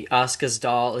see Asuka's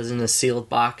doll is in a sealed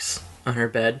box on her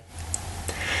bed.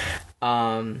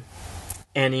 And,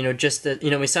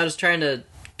 Misato's trying to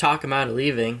talk him out of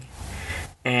leaving,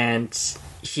 and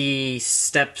he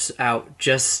steps out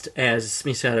just as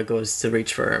Misato goes to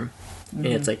reach for him.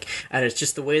 Mm-hmm. And it's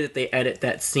just the way that they edit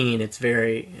that scene, I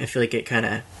feel like it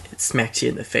smacks you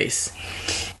in the face.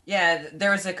 Yeah,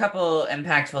 there was a couple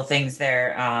impactful things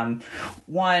there.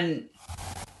 One,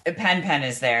 Pen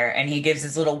is there, and he gives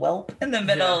his little whelp in the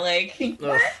middle,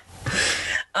 what?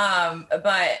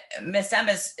 But Miss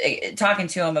Emma's talking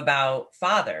to him about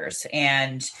fathers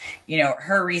and,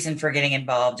 her reason for getting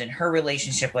involved and her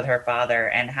relationship with her father,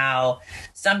 and how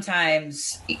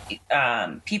sometimes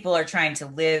people are trying to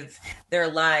live their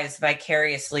lives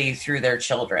vicariously through their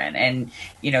children. And,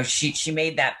 she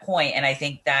made that point, and I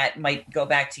think that might go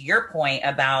back to your point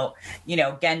about,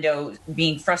 Gendo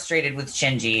being frustrated with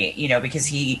Shinji, because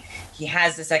he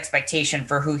has this expectation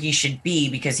for who he should be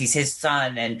because he's his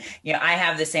son, and I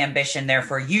have this ambition,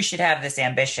 therefore you should have this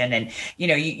ambition, and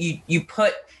you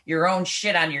put your own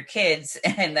shit on your kids,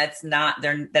 and that's not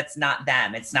them.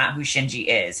 It's not who Shinji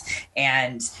is,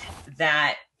 and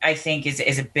that I think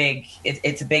is a big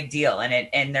it's a big deal,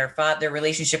 and their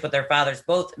relationship with their fathers,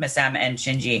 both Misama and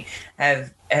Shinji,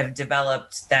 have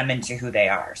developed them into who they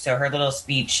are. So her little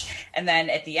speech, and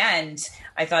then at the end,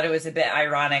 I thought it was a bit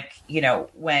ironic.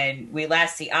 When we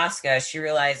last see Asuka, she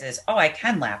realizes, oh, I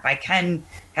can laugh, I can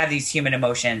have these human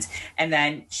emotions, and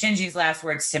then Shinji's last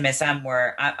words to Misama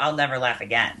were, "I'll never laugh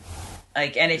again."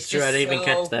 And it's just I didn't even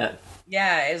catch that.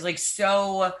 Yeah, it's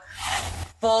so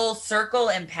full circle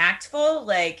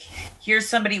impactful. Here's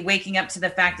somebody waking up to the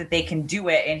fact that they can do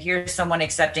it, and here's someone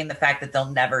accepting the fact that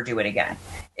they'll never do it again.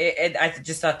 I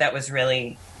just thought that was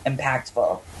really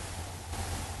impactful.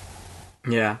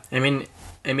 Yeah,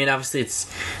 obviously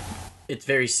it's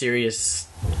very serious,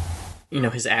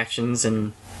 his actions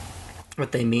and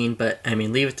what they mean, but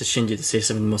leave it to Shinji to say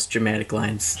some of the most dramatic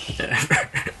lines ever.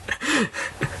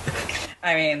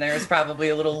 There was probably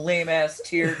a little lame-ass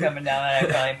tear coming down that I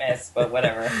probably missed, but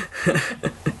whatever.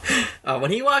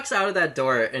 When he walks out of that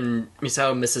door and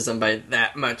Misato misses him by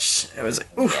that much, I was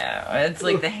like, oof. Yeah, it's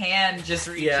like the hand just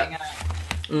reaching out.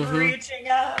 Mm-hmm. Reaching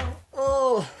out.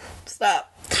 Oh,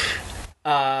 stop.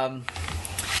 But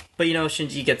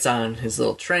Shinji gets on his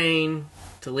little train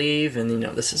to leave, and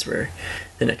this is where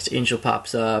the next angel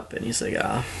pops up, and he's like,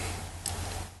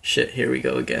 shit, here we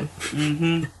go again.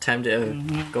 Mm-hmm. Time to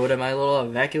go to my little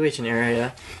evacuation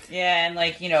area. Yeah,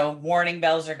 and warning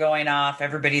bells are going off.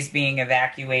 Everybody's being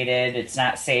evacuated. It's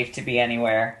not safe to be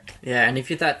anywhere. Yeah, and if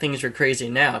you thought things were crazy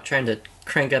now, trying to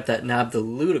crank up that knob to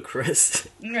ludicrous.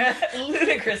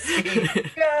 Ludicrous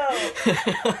speed. Go!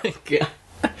 Oh my God.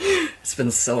 It's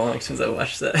been so long since I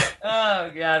watched that.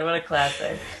 Oh god, what a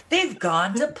classic. They've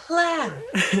gone to plan.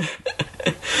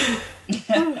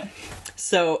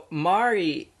 So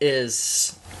Mari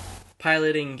is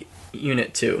piloting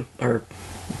Unit 2, or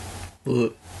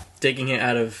digging it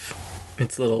out of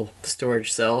its little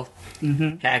storage cell,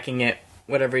 hacking it,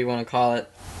 whatever you want to call it.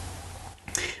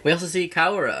 We also see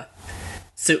Kaora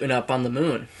suiting up on the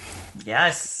moon.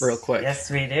 Yes. Real quick. Yes,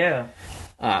 we do.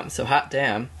 So hot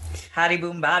damn. Hottie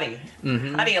boom body.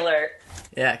 Hottie alert.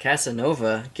 Yeah,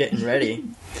 Casanova getting ready.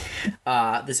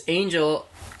 This angel,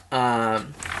 the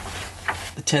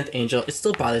 10th angel, it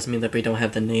still bothers me that we don't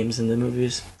have the names in the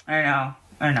movies. I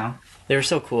know. They were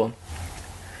so cool.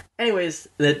 Anyways,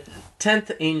 the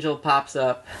 10th angel pops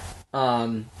up. Is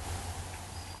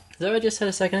that what I just said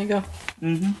a second ago?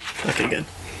 Mm-hmm. Okay, good.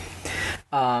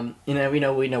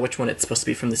 We know which one it's supposed to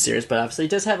be from the series, but obviously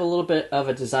it does have a little bit of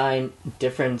a design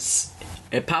difference.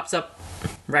 It pops up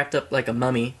wrapped up like a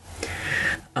mummy.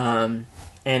 And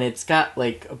it's got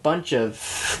like a bunch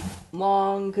of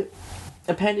long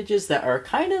appendages that are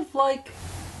kind of like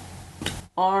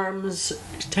arms,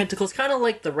 tentacles, kind of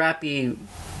like the wrappy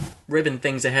ribbon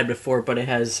things it had before, but it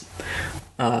has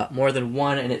more than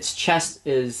one, and its chest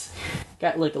is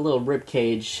got like a little rib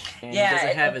cage, and it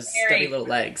doesn't have his stubby little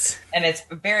legs. And it's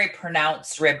a very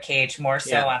pronounced rib cage, more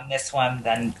so on this one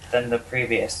than the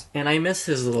previous. And I miss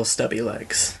his little stubby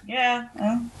legs. Yeah.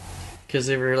 Because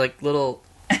they were like little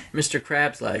Mr.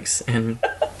 Krabs legs, and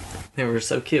they were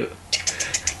so cute.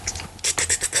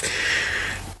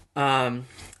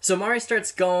 So Mari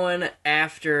starts going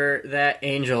after that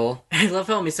angel. I love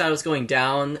how Misato's going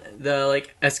down the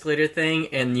like escalator thing,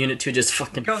 and Unit 2 just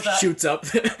fucking shoots up.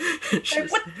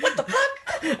 What the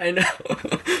fuck? I know.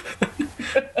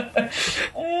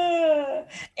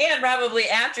 And probably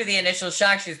after the initial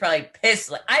shock, she was probably pissed.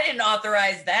 Like, I didn't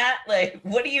authorize that. Like,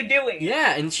 what are you doing?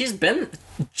 Yeah, and she's been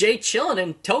chilling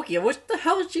in Tokyo. What the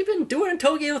hell has she been doing in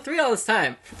Tokyo 3 all this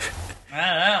time? I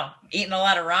don't know. Eating a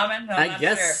lot of ramen? I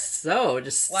guess so.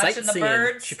 Just watching sightseeing. The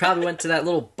birds. She probably went to that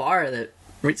little bar that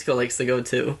Ritsuko likes to go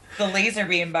to. The laser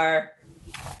beam bar.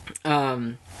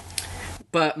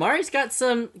 But Mari's got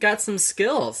some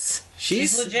skills.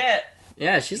 She's legit.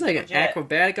 Yeah, she's like an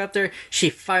acrobatic up there. She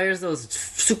fires those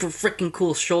super freaking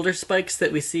cool shoulder spikes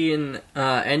that we see in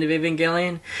End of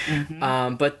Evangelion.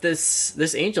 Mm-hmm. But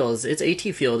this angel, its AT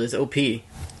field is OP.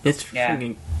 It's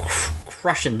freaking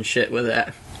crushing shit with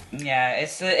that. Yeah,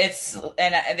 it's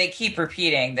and they keep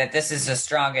repeating that this is the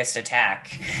strongest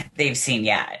attack they've seen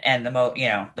yet, and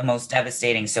the most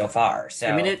devastating so far. So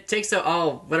I mean, it takes out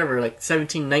all like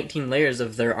 17, 19 layers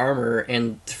of their armor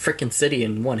and the freaking city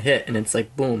in one hit, and it's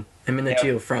like boom, I'm in the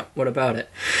Geo front. What about it?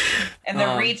 And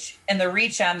the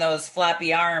reach on those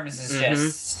floppy arms is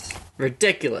just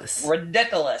ridiculous.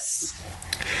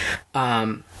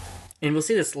 And we'll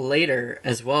see this later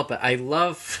as well, but I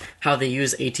love how they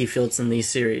use AT fields in these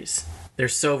series. They're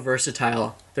so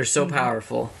versatile. They're so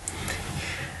powerful.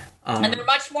 And they're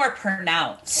much more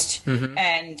pronounced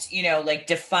and, like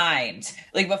defined.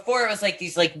 Like before it was like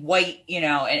these like white,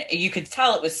 and you could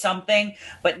tell it was something,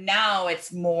 but now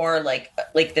it's more like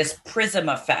this prism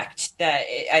effect that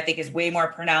I think is way more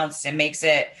pronounced and makes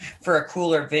it for a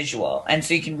cooler visual. And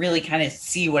so you can really kind of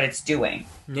see what it's doing.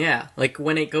 Yeah, like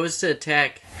when it goes to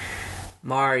attack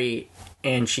Mari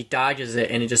and she dodges it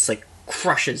and it just like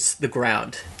crushes the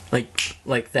ground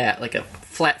like that, like a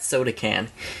flat soda can.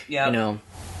 Yeah.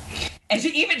 And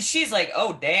she's like,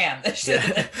 "Oh damn, this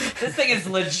thing is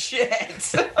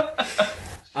legit."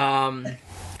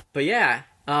 But yeah,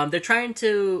 they're trying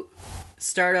to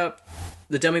start up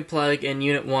the dummy plug in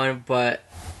Unit 1, but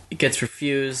it gets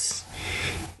refused.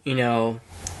 Gendo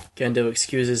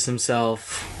excuses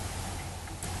himself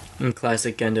in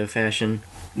classic Gendo fashion.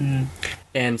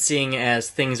 And seeing as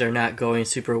things are not going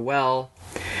super well,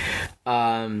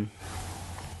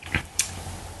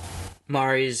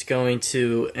 Mari's going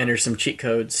to enter some cheat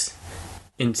codes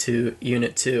into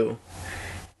Unit 2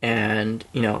 and,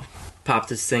 pop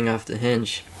this thing off the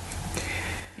hinge.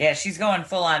 Yeah, she's going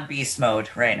full-on beast mode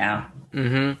right now.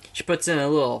 She puts in a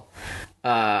little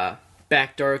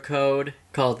backdoor code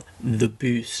called the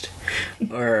Boost,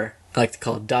 or I like to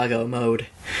call it Doggo mode.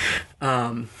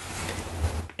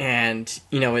 And,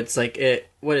 it's like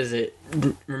what is it?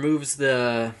 Removes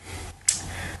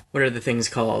what are the things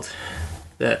called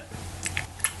that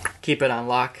keep it on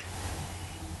lock?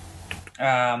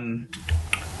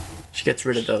 She gets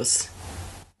rid of those.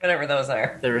 Whatever those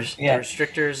are. The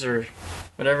restrictors or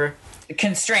whatever.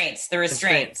 Constraints. The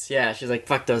restraints. Yeah, she's like,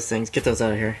 fuck those things. Get those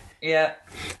out of here. Yeah.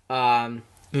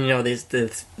 you know,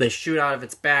 they shoot out of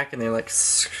its back and they like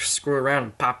screw around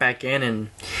and pop back in, and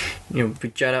you know, we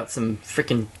jet out some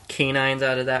freaking canines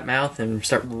out of that mouth and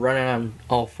start running on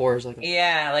all fours like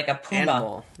like a puma.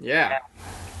 animal. Yeah.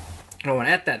 Going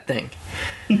at that thing.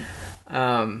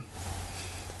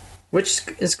 Which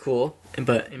is cool,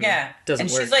 but I mean, doesn't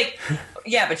and work. she's like,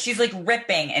 but she's like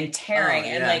ripping and tearing,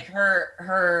 and like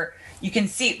her, you can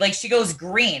see like she goes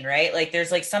green, right? Like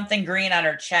there's like something green on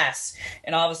her chest,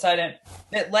 and all of a sudden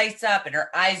it lights up, and her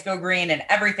eyes go green, and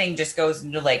everything just goes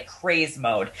into like craze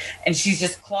mode, and she's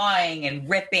just clawing and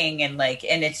ripping, and like,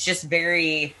 and it's just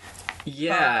very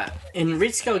And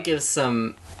Ritsuko gives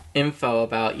some info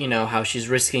about, you know, how she's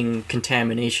risking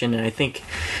contamination, and I think,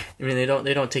 I mean, they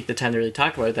don't take the time to really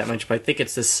talk about it that much, but I think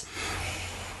it's this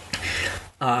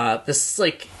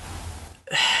like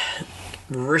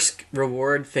risk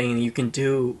reward thing you can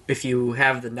do if you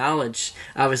have the knowledge.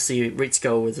 Obviously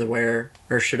Ritsuko was aware,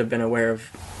 or should have been aware of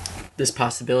this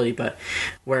possibility, but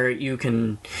where you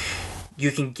can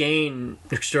gain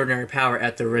extraordinary power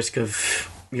at the risk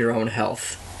of your own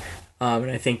health.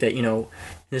 And I think that, you know,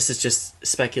 this is just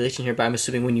speculation here, but I'm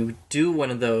assuming when you do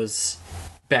one of those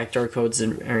backdoor codes,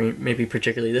 or maybe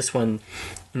particularly this one,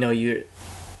 you know,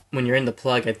 when you're in the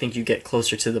plug, I think you get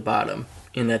closer to the bottom,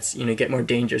 and that's, you know, get more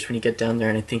dangerous when you get down there,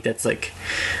 and I think that's like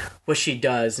what she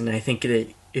does, and I think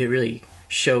it really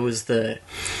shows the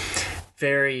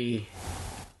very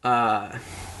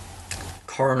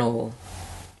carnal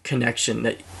connection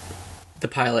that the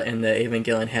pilot and the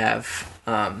Evangelion have,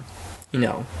 you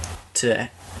know, to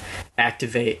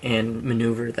activate and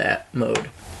maneuver that mode.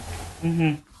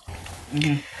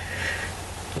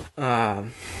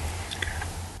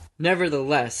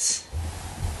 Nevertheless,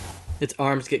 its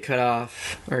arms get cut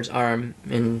off, or its arm,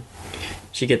 and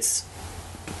its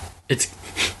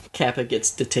Kappa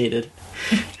gets detated.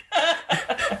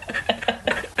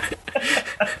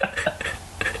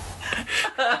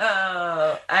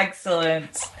 Oh,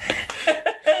 excellent.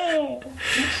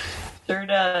 Sure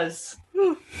does.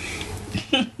 Ooh.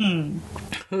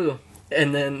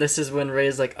 And then this is when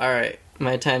Ray's like, alright,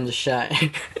 my time to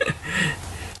shine.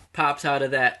 Pops out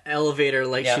of that elevator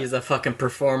like she's a fucking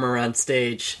performer on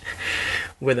stage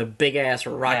with a big ass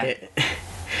rocket. Yeah.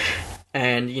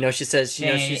 And, you know, she says, you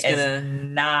know, she's gonna...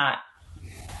 not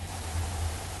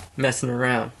messing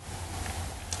around.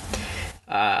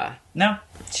 No,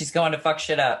 she's going to fuck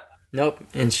shit up. Nope.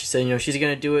 And she said, you know, she's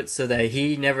gonna do it so that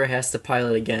he never has to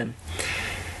pilot again.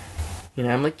 You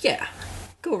know, I'm like, yeah,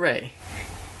 go Ray.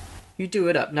 You do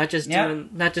it up. Not just doing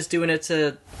it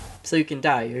so you can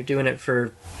die. You're doing it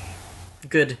for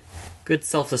good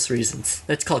selfless reasons.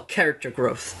 That's called character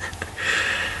growth.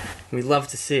 We love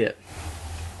to see it.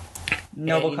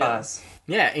 Noble cause.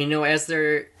 Yeah, you know, as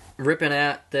they're ripping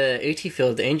at the AT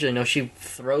field, the Angel, you know, she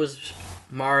throws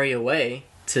Mari away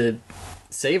to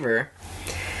save her.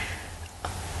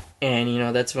 And, you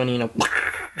know, that's when, you know...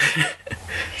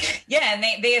 Yeah, and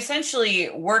they essentially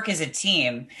work as a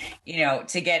team, you know,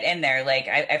 to get in there. Like,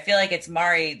 I feel like it's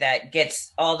Mari that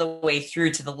gets all the way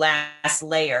through to the last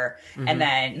layer, and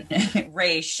then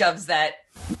Ray shoves that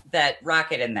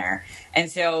rocket in there. And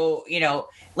so, you know,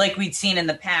 like we'd seen in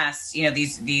the past, you know,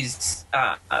 these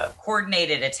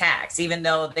coordinated attacks, even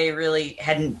though they really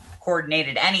hadn't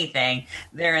coordinated anything,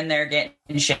 they're in there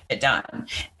getting shit done.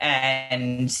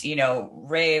 And, you know,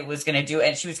 Ray was going to do it,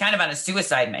 and she was kind of on a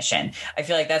suicide mission. I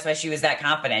feel like that's why she was that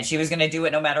confident. She was going to do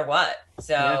it no matter what.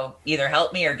 So either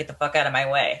help me or get the fuck out of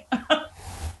my way.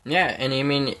 Yeah, and I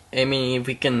mean, if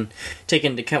we can take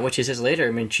into account what she says later,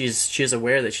 I mean, she's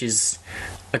aware that she's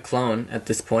a clone at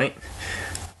this point.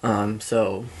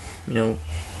 So, you know,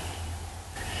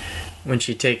 when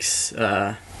she takes,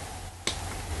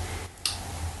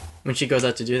 when she goes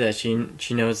out to do that,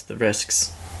 she knows the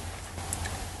risks.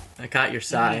 I caught your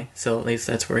sigh, so at least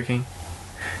that's working.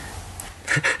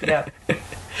 Yeah.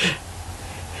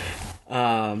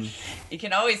 You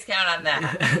can always count on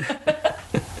that.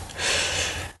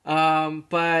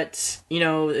 But, you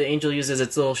know, the Angel uses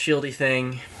its little shieldy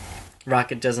thing.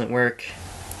 Rocket doesn't work.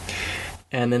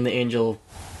 And then the Angel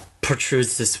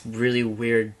protrudes this really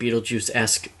weird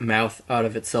Beetlejuice-esque mouth out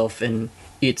of itself and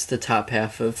eats the top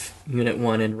half of Unit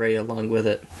 1 and Ray along with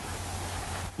it.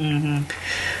 Yeah,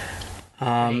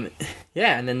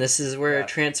 and then this is where it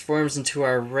transforms into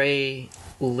our Ray,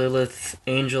 Lilith,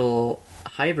 Angel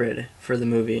hybrid for the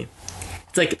movie.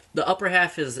 It's like the upper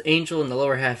half is Angel and the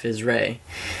lower half is Ray.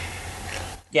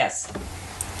 Yes.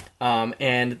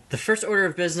 And the first order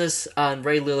of business on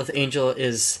Ray, Lilith, Angel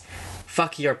is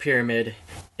fuck your pyramid.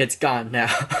 It's gone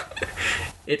now.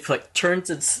 It like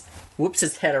whoops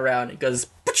its head around. It goes,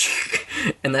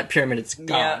 and that pyramid is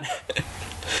gone. Yeah.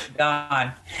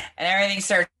 Gone. and everything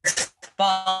starts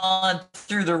falling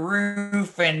through the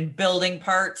roof, and building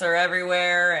parts are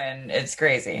everywhere, and it's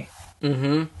crazy.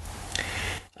 Mm-hmm.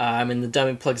 And the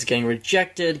dummy plug's getting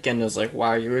rejected. Gendo's like, why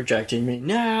are you rejecting me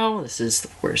now? This is the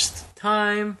worst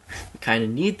time. We kind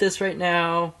of need this right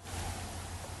now.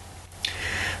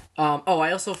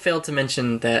 I also failed to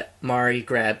mention that Mari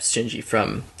grabs Shinji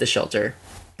from the shelter,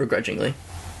 begrudgingly.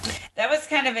 That was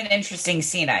kind of an interesting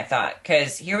scene, I thought,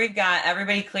 because here we've got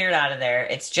everybody cleared out of there.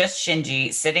 It's just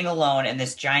Shinji sitting alone in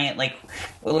this giant, like,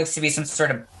 what looks to be some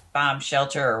sort of bomb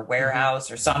shelter or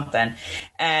warehouse or something.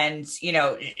 And, you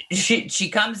know, she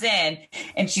comes in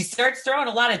and she starts throwing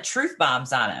a lot of truth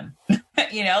bombs on him.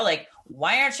 You know, like,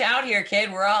 why aren't you out here,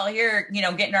 kid? We're all here, you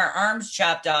know, getting our arms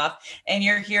chopped off, and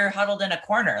you're here huddled in a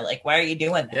corner. Like, why are you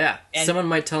doing that? Yeah, and someone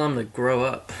might tell him to grow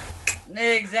up.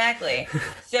 Exactly.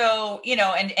 So, you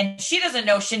know, and she doesn't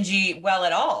know Shinji well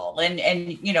at all.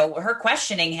 And you know, her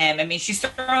questioning him, I mean, she's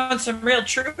throwing some real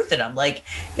truth at him. Like,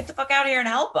 get the fuck out of here and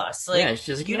help us. Like, yeah,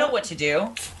 she's like, you know what to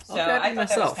do. So I thought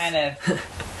that was kind of...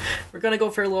 We're going to go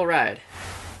for a little ride.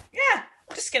 Yeah.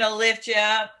 Just gonna lift you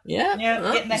up. Yeah,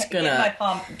 get in the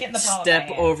palm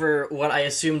step over what I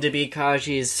assume to be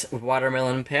Kaji's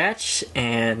watermelon patch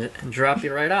and drop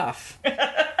you right off.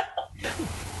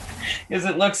 Because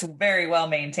it looks very well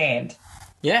maintained.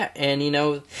 Yeah, and you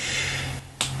know,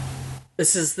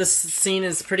 this scene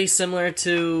is pretty similar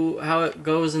to how it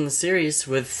goes in the series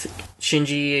with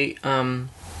Shinji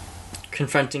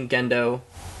confronting Gendo.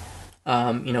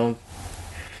 You know,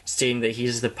 stating that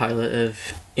he's the pilot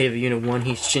of Eva Unit 1,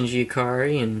 he's Shinji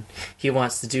Ikari, and he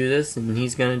wants to do this, and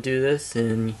he's gonna do this,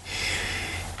 and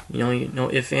you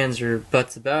know ifs, ands, or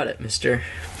buts about it, mister.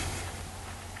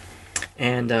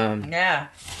 And, yeah,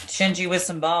 Shinji with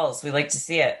some balls. We like to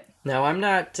see it. Now, I'm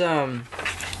not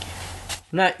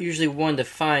usually one to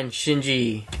find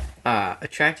Shinji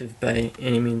attractive by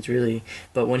any means, really,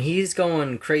 but when he's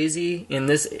going crazy in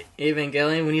this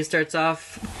Evangelion, when he starts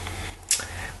off,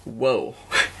 whoa.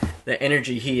 The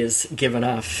energy he is giving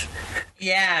off.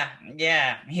 Yeah.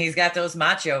 He's got those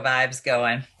macho vibes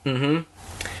going. Mm-hmm.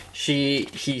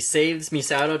 He saves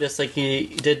Misato just like he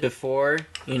did before.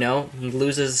 You know, the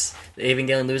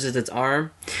Evangelion loses its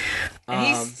arm. And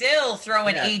he's still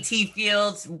throwing AT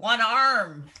fields, one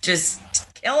arm, just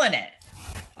killing it.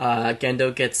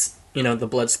 Gendo gets, you know, the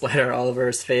blood splatter all over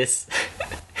his face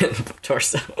and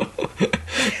torso.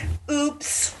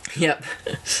 Oops. Yep.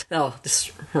 I'll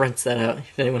just rinse that out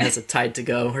if anyone has a Tide to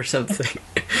go or something.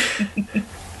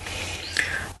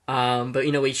 But,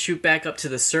 you know, we shoot back up to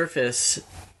the surface,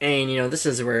 and, you know, this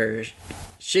is where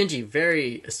Shinji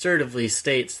very assertively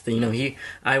states that, you know,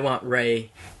 I want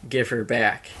Rei, give her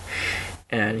back.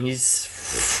 And he's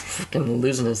fucking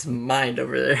losing his mind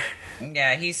over there.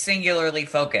 Yeah, he's singularly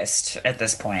focused at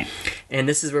this point. And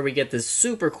this is where we get this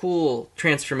super cool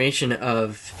transformation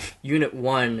of Unit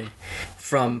 1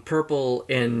 from purple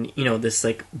and, you know, this,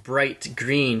 like, bright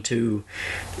green to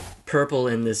purple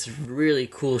in this really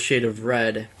cool shade of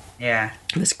red. Yeah.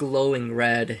 This glowing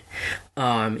red.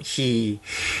 He,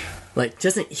 like,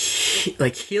 doesn't,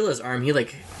 heal his arm. He,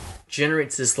 like,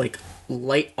 generates this, like,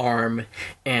 light arm,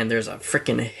 and there's a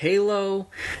freaking halo,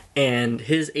 and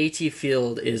his AT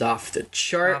field is off the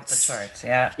charts.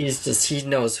 Yeah. He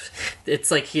knows.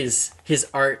 It's like his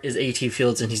art is AT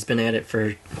fields, and he's been at it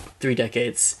for 3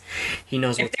 decades. He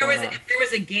knows what's going on. If there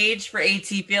was a gauge for AT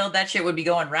field, that shit would be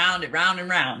going round and round and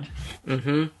round.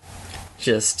 Mm-hmm.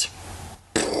 Just...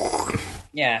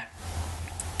 Yeah.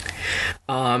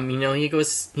 You know, he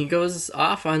goes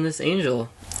off on this angel,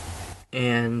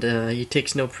 and he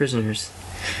takes no prisoners.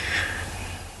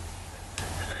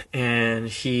 And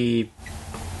he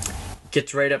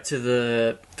gets right up to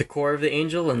the core of the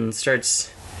angel and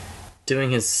starts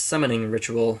doing his summoning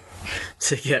ritual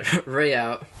to get Rei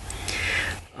out.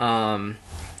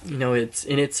 You know,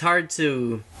 it's hard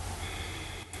to...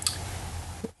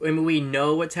 I mean, we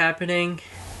know what's happening,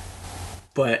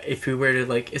 but if we were to,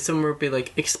 like, if someone were to be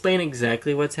like, explain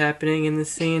exactly what's happening in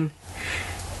this scene,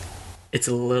 it's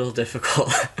a little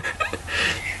difficult.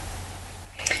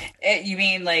 You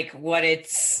mean, like, what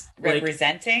it's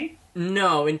representing?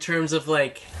 No, in terms of,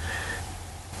 like,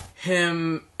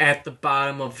 him at the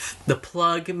bottom of the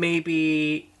plug,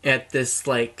 maybe, at this,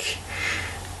 like...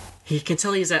 He can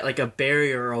tell he's at, like, a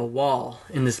barrier or a wall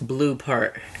in this blue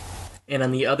part. And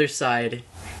on the other side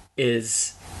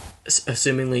is,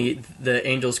 assumingly, the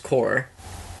angel's core.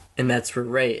 And that's where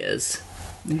Rei is.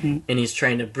 Mm-hmm. And he's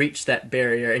trying to breach that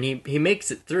barrier. And he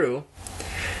makes it through.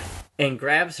 And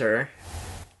grabs her.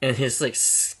 And his, like,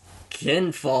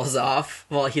 skin falls off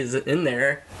while he's in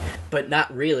there. But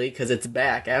not really, because it's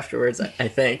back afterwards, I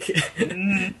think.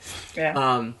 Mm-hmm.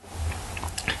 Yeah.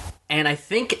 And I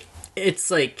think it's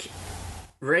like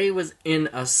Rey was in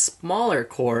a smaller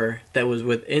core that was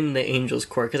within the Angel's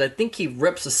core, because I think he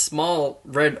rips a small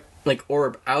red like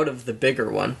orb out of the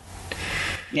bigger one.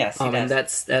 Yes, he does. And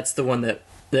that's the one that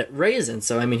Rey's in.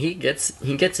 So I mean, he gets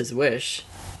his wish,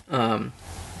 and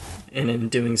in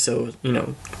doing so, you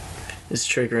know, is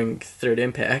triggering third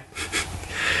impact.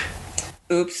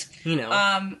 Oops. You know.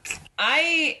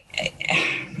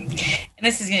 And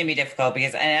this is going to be difficult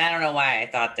because, and I don't know why I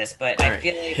thought this, but I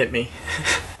feel like hit me.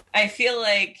 I feel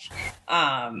like,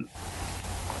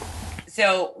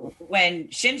 so when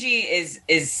Shinji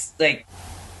is like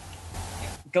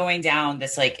going down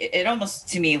this, like, it almost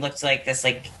to me looked like this,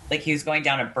 like he was going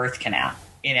down a birth canal,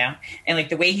 you know, and like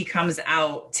the way he comes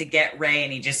out to get Rey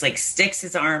and he just like sticks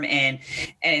his arm in,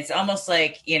 and it's almost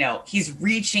like, you know, he's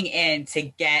reaching in to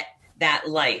get that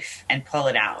life and pull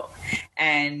it out.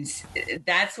 And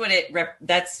that's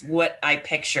what I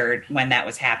pictured when that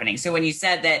was happening. So when you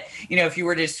said that, you know, if you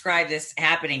were to describe this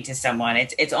happening to someone,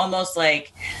 it's almost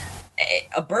like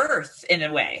a birth in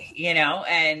a way, you know.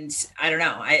 And I don't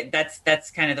know,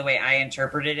 that's kind of the way I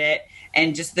interpreted it,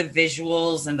 and just the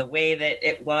visuals and the way that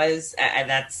it was,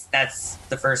 that's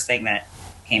the first thing that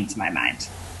came to my mind.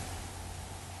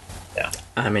 So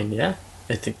I mean, yeah,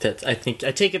 I think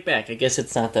I take it back. I guess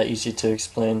it's not that easy to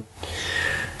explain.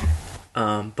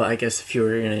 But I guess if you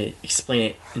were going to explain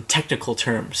it in technical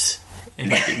terms, it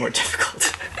might be more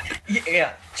difficult.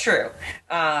 Yeah, true.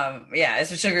 Yeah,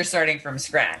 it's a sugar starting from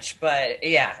scratch. But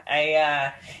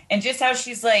yeah, and just how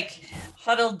she's like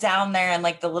huddled down there in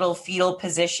like the little fetal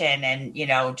position, and, you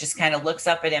know, just kind of looks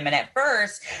up at him. And at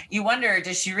first you wonder,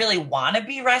 does she really want to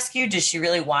be rescued? Does she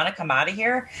really want to come out of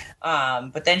here?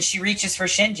 But then she reaches for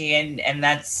Shinji, and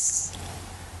that's...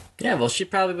 Yeah, well, she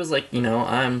probably was like, you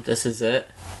know, this is it.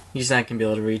 He's not going to be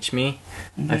able to reach me.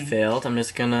 Mm-hmm. I failed. I'm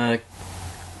just going to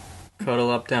cuddle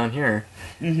up down here.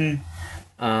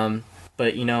 Mm-hmm.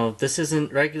 But, you know, this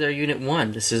isn't regular Unit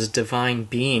 1. This is Divine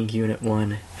Being Unit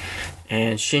 1.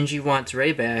 And Shinji wants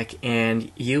Rey back,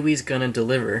 and Yui's going to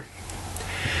deliver.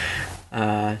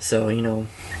 So, you know,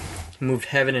 moved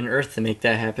heaven and earth to make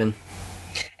that happen.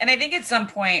 And I think at some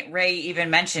point Rey even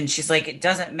mentioned, she's like, it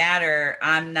doesn't matter.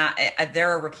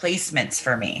 There are replacements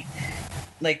for me.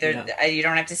 Like, you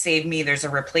don't have to save me. There's a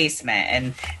replacement,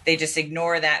 and they just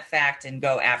ignore that fact and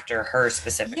go after her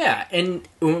specifically. Yeah, and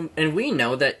we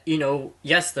know that, you know,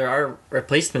 yes, there are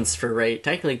replacements for Rey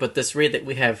technically, but this Rey that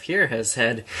we have here has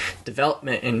had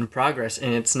development and progress,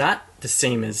 and it's not the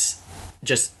same as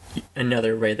just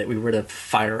another Rey that we were to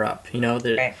fire up. You know,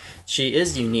 that right. She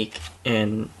is unique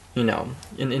and, you know,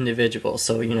 an individual.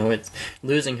 So, you know, it's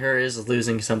losing her is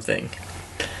losing something.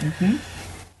 Mm-hmm.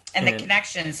 And the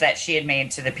connections that she had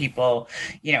made to the people,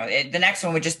 you know, the next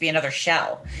one would just be another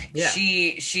shell. Yeah.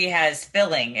 She has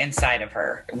filling inside of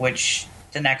her, which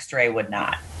the next Rey would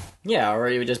not. Yeah, or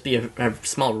it would just be a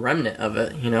small remnant of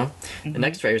it, you know? Mm-hmm. The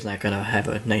next Rey is not going to have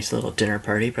a nice little dinner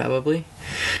party, probably.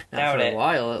 Not Doubt for a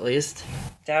while, at least.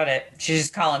 Doubt it. She's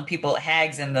just calling people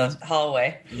hags in the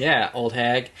hallway. Yeah, old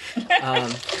hag.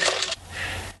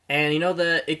 And, you know,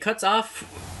 it cuts off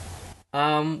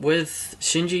with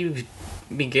Shinji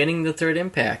beginning the third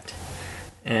impact,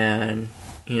 and,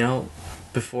 you know,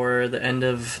 before the end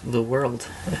of the world,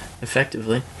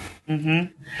 effectively. Mm-hmm.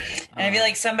 And I feel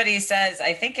like somebody says,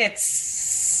 I think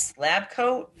it's Lab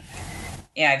Coat.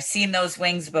 Yeah, I've seen those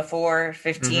wings before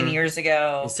 15 years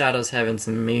ago. Misato's having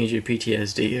some major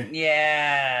PTSD.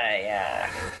 Yeah.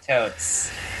 Totes.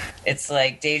 It's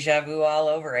like deja vu all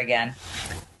over again.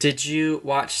 Did you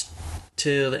watch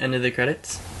to the end of the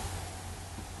credits?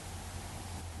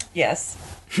 Yes.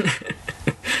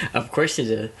 Of course you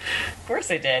did. Of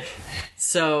course I did.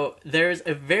 So there's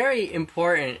a very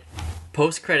important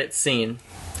post-credit scene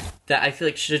that I feel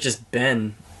like should have just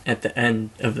been at the end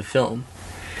of the film.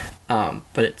 But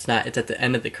it's not. It's at the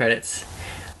end of the credits.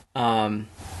 It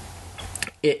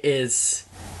is...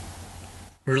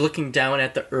 We're looking down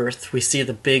at the Earth. We see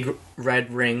the big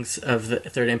red rings of the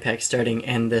third impact starting,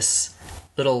 and this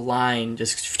little line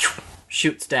just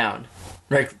shoots down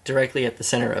right directly at the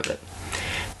center of it.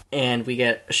 And we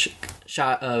get a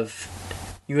shot of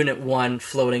Unit 1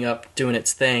 floating up, doing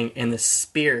its thing, and the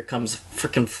spear comes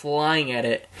freaking flying at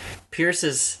it,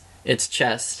 pierces its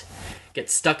chest,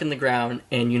 gets stuck in the ground,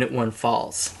 and Unit 1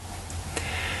 falls.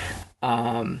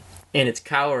 And it's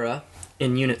Kaora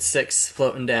in Unit 6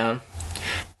 floating down,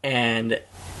 and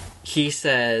he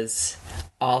says,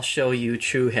 "I'll show you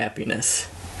true happiness."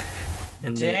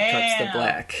 And then it cuts to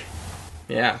black.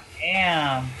 Yeah.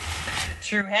 Damn.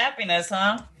 True happiness,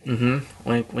 huh? Mm-hmm.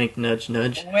 Wink, wink, nudge,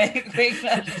 nudge. Wink, wink,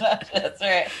 nudge, nudge. That's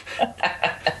right.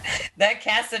 That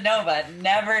Casanova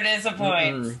never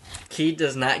disappoints. He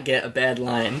does not get a bad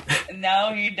line.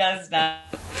 No, he does not.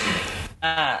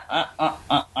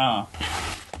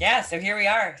 Yeah, so here we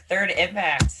are, Third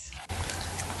Impact.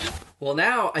 Well,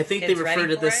 now I think Kids they refer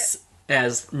ready to for this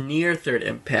as near Third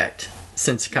Impact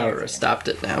since Kaoru stopped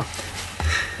it now.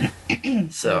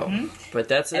 So, but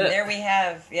that's And it. there we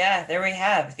have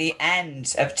the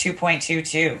end of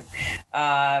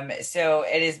 2.22. So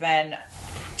it has been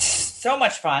so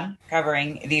much fun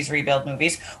covering these rebuild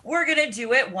movies. We're going to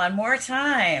do it one more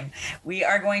time. We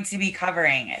are going to be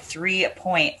covering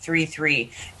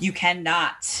 3.33. You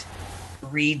cannot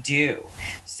redo.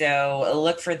 So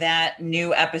look for that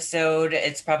new episode.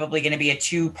 It's probably going to be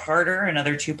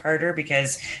another two-parter,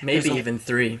 because Maybe even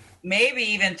 3. Maybe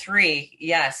even 3,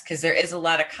 yes, because there is a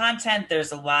lot of content.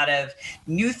 There's a lot of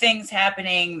new things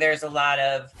happening. There's a lot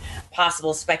of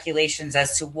possible speculations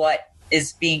as to what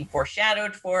is being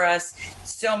foreshadowed for us.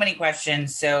 So many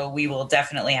questions. So we will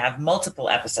definitely have multiple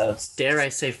episodes. Dare I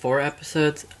say 4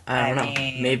 episodes? I don't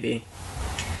know. Maybe.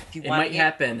 It might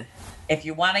happen. If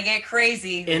you want to get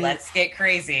crazy, let's get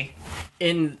crazy.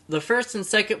 In the first and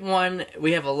second one,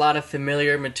 we have a lot of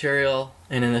familiar material,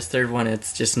 and in this third one,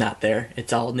 it's just not there.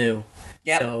 It's all new.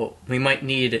 Yep. So we might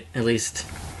need at least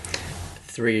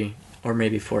 3 or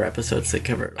maybe 4 episodes to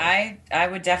cover it. I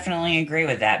would definitely agree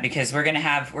with that, because we're gonna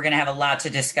have a lot to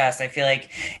discuss. I feel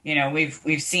like,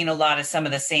 we've seen a lot of some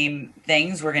of the same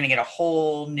things. We're gonna get a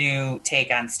whole new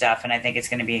take on stuff, and I think it's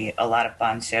gonna be a lot of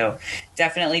fun. So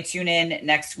definitely tune in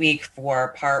next week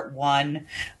for part 1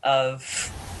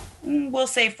 of, we'll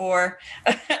say 4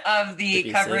 of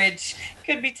the coverage. 6.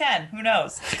 Could be 10, who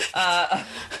knows,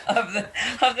 of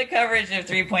the coverage of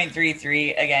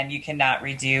 3.33. Again, you cannot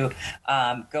redo.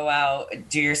 Go out,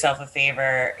 do yourself a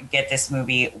favor, get this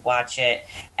movie, watch it,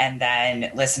 and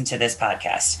then listen to this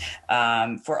podcast.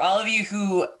 For all of you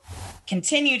who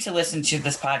continue to listen to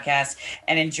this podcast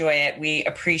and enjoy it, we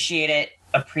appreciate it.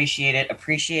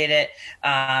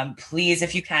 Please,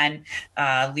 if you can,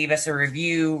 leave us a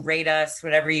review, rate us,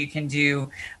 whatever you can do.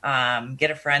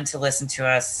 Get a friend to listen to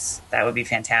us. That would be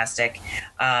fantastic.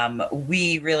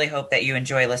 We really hope that you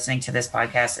enjoy listening to this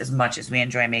podcast as much as we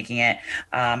enjoy making it.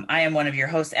 I am one of your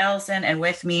hosts, Allison, and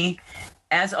with me,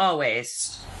 as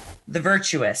always, the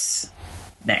virtuous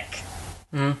Nick.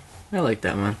 I like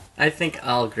that one. I think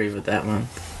I'll agree with that one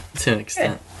to an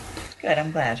extent. Good.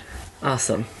 I'm glad.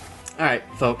 Awesome. All right,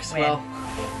 folks. Well,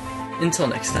 until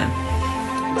next time.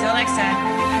 Until next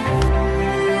time.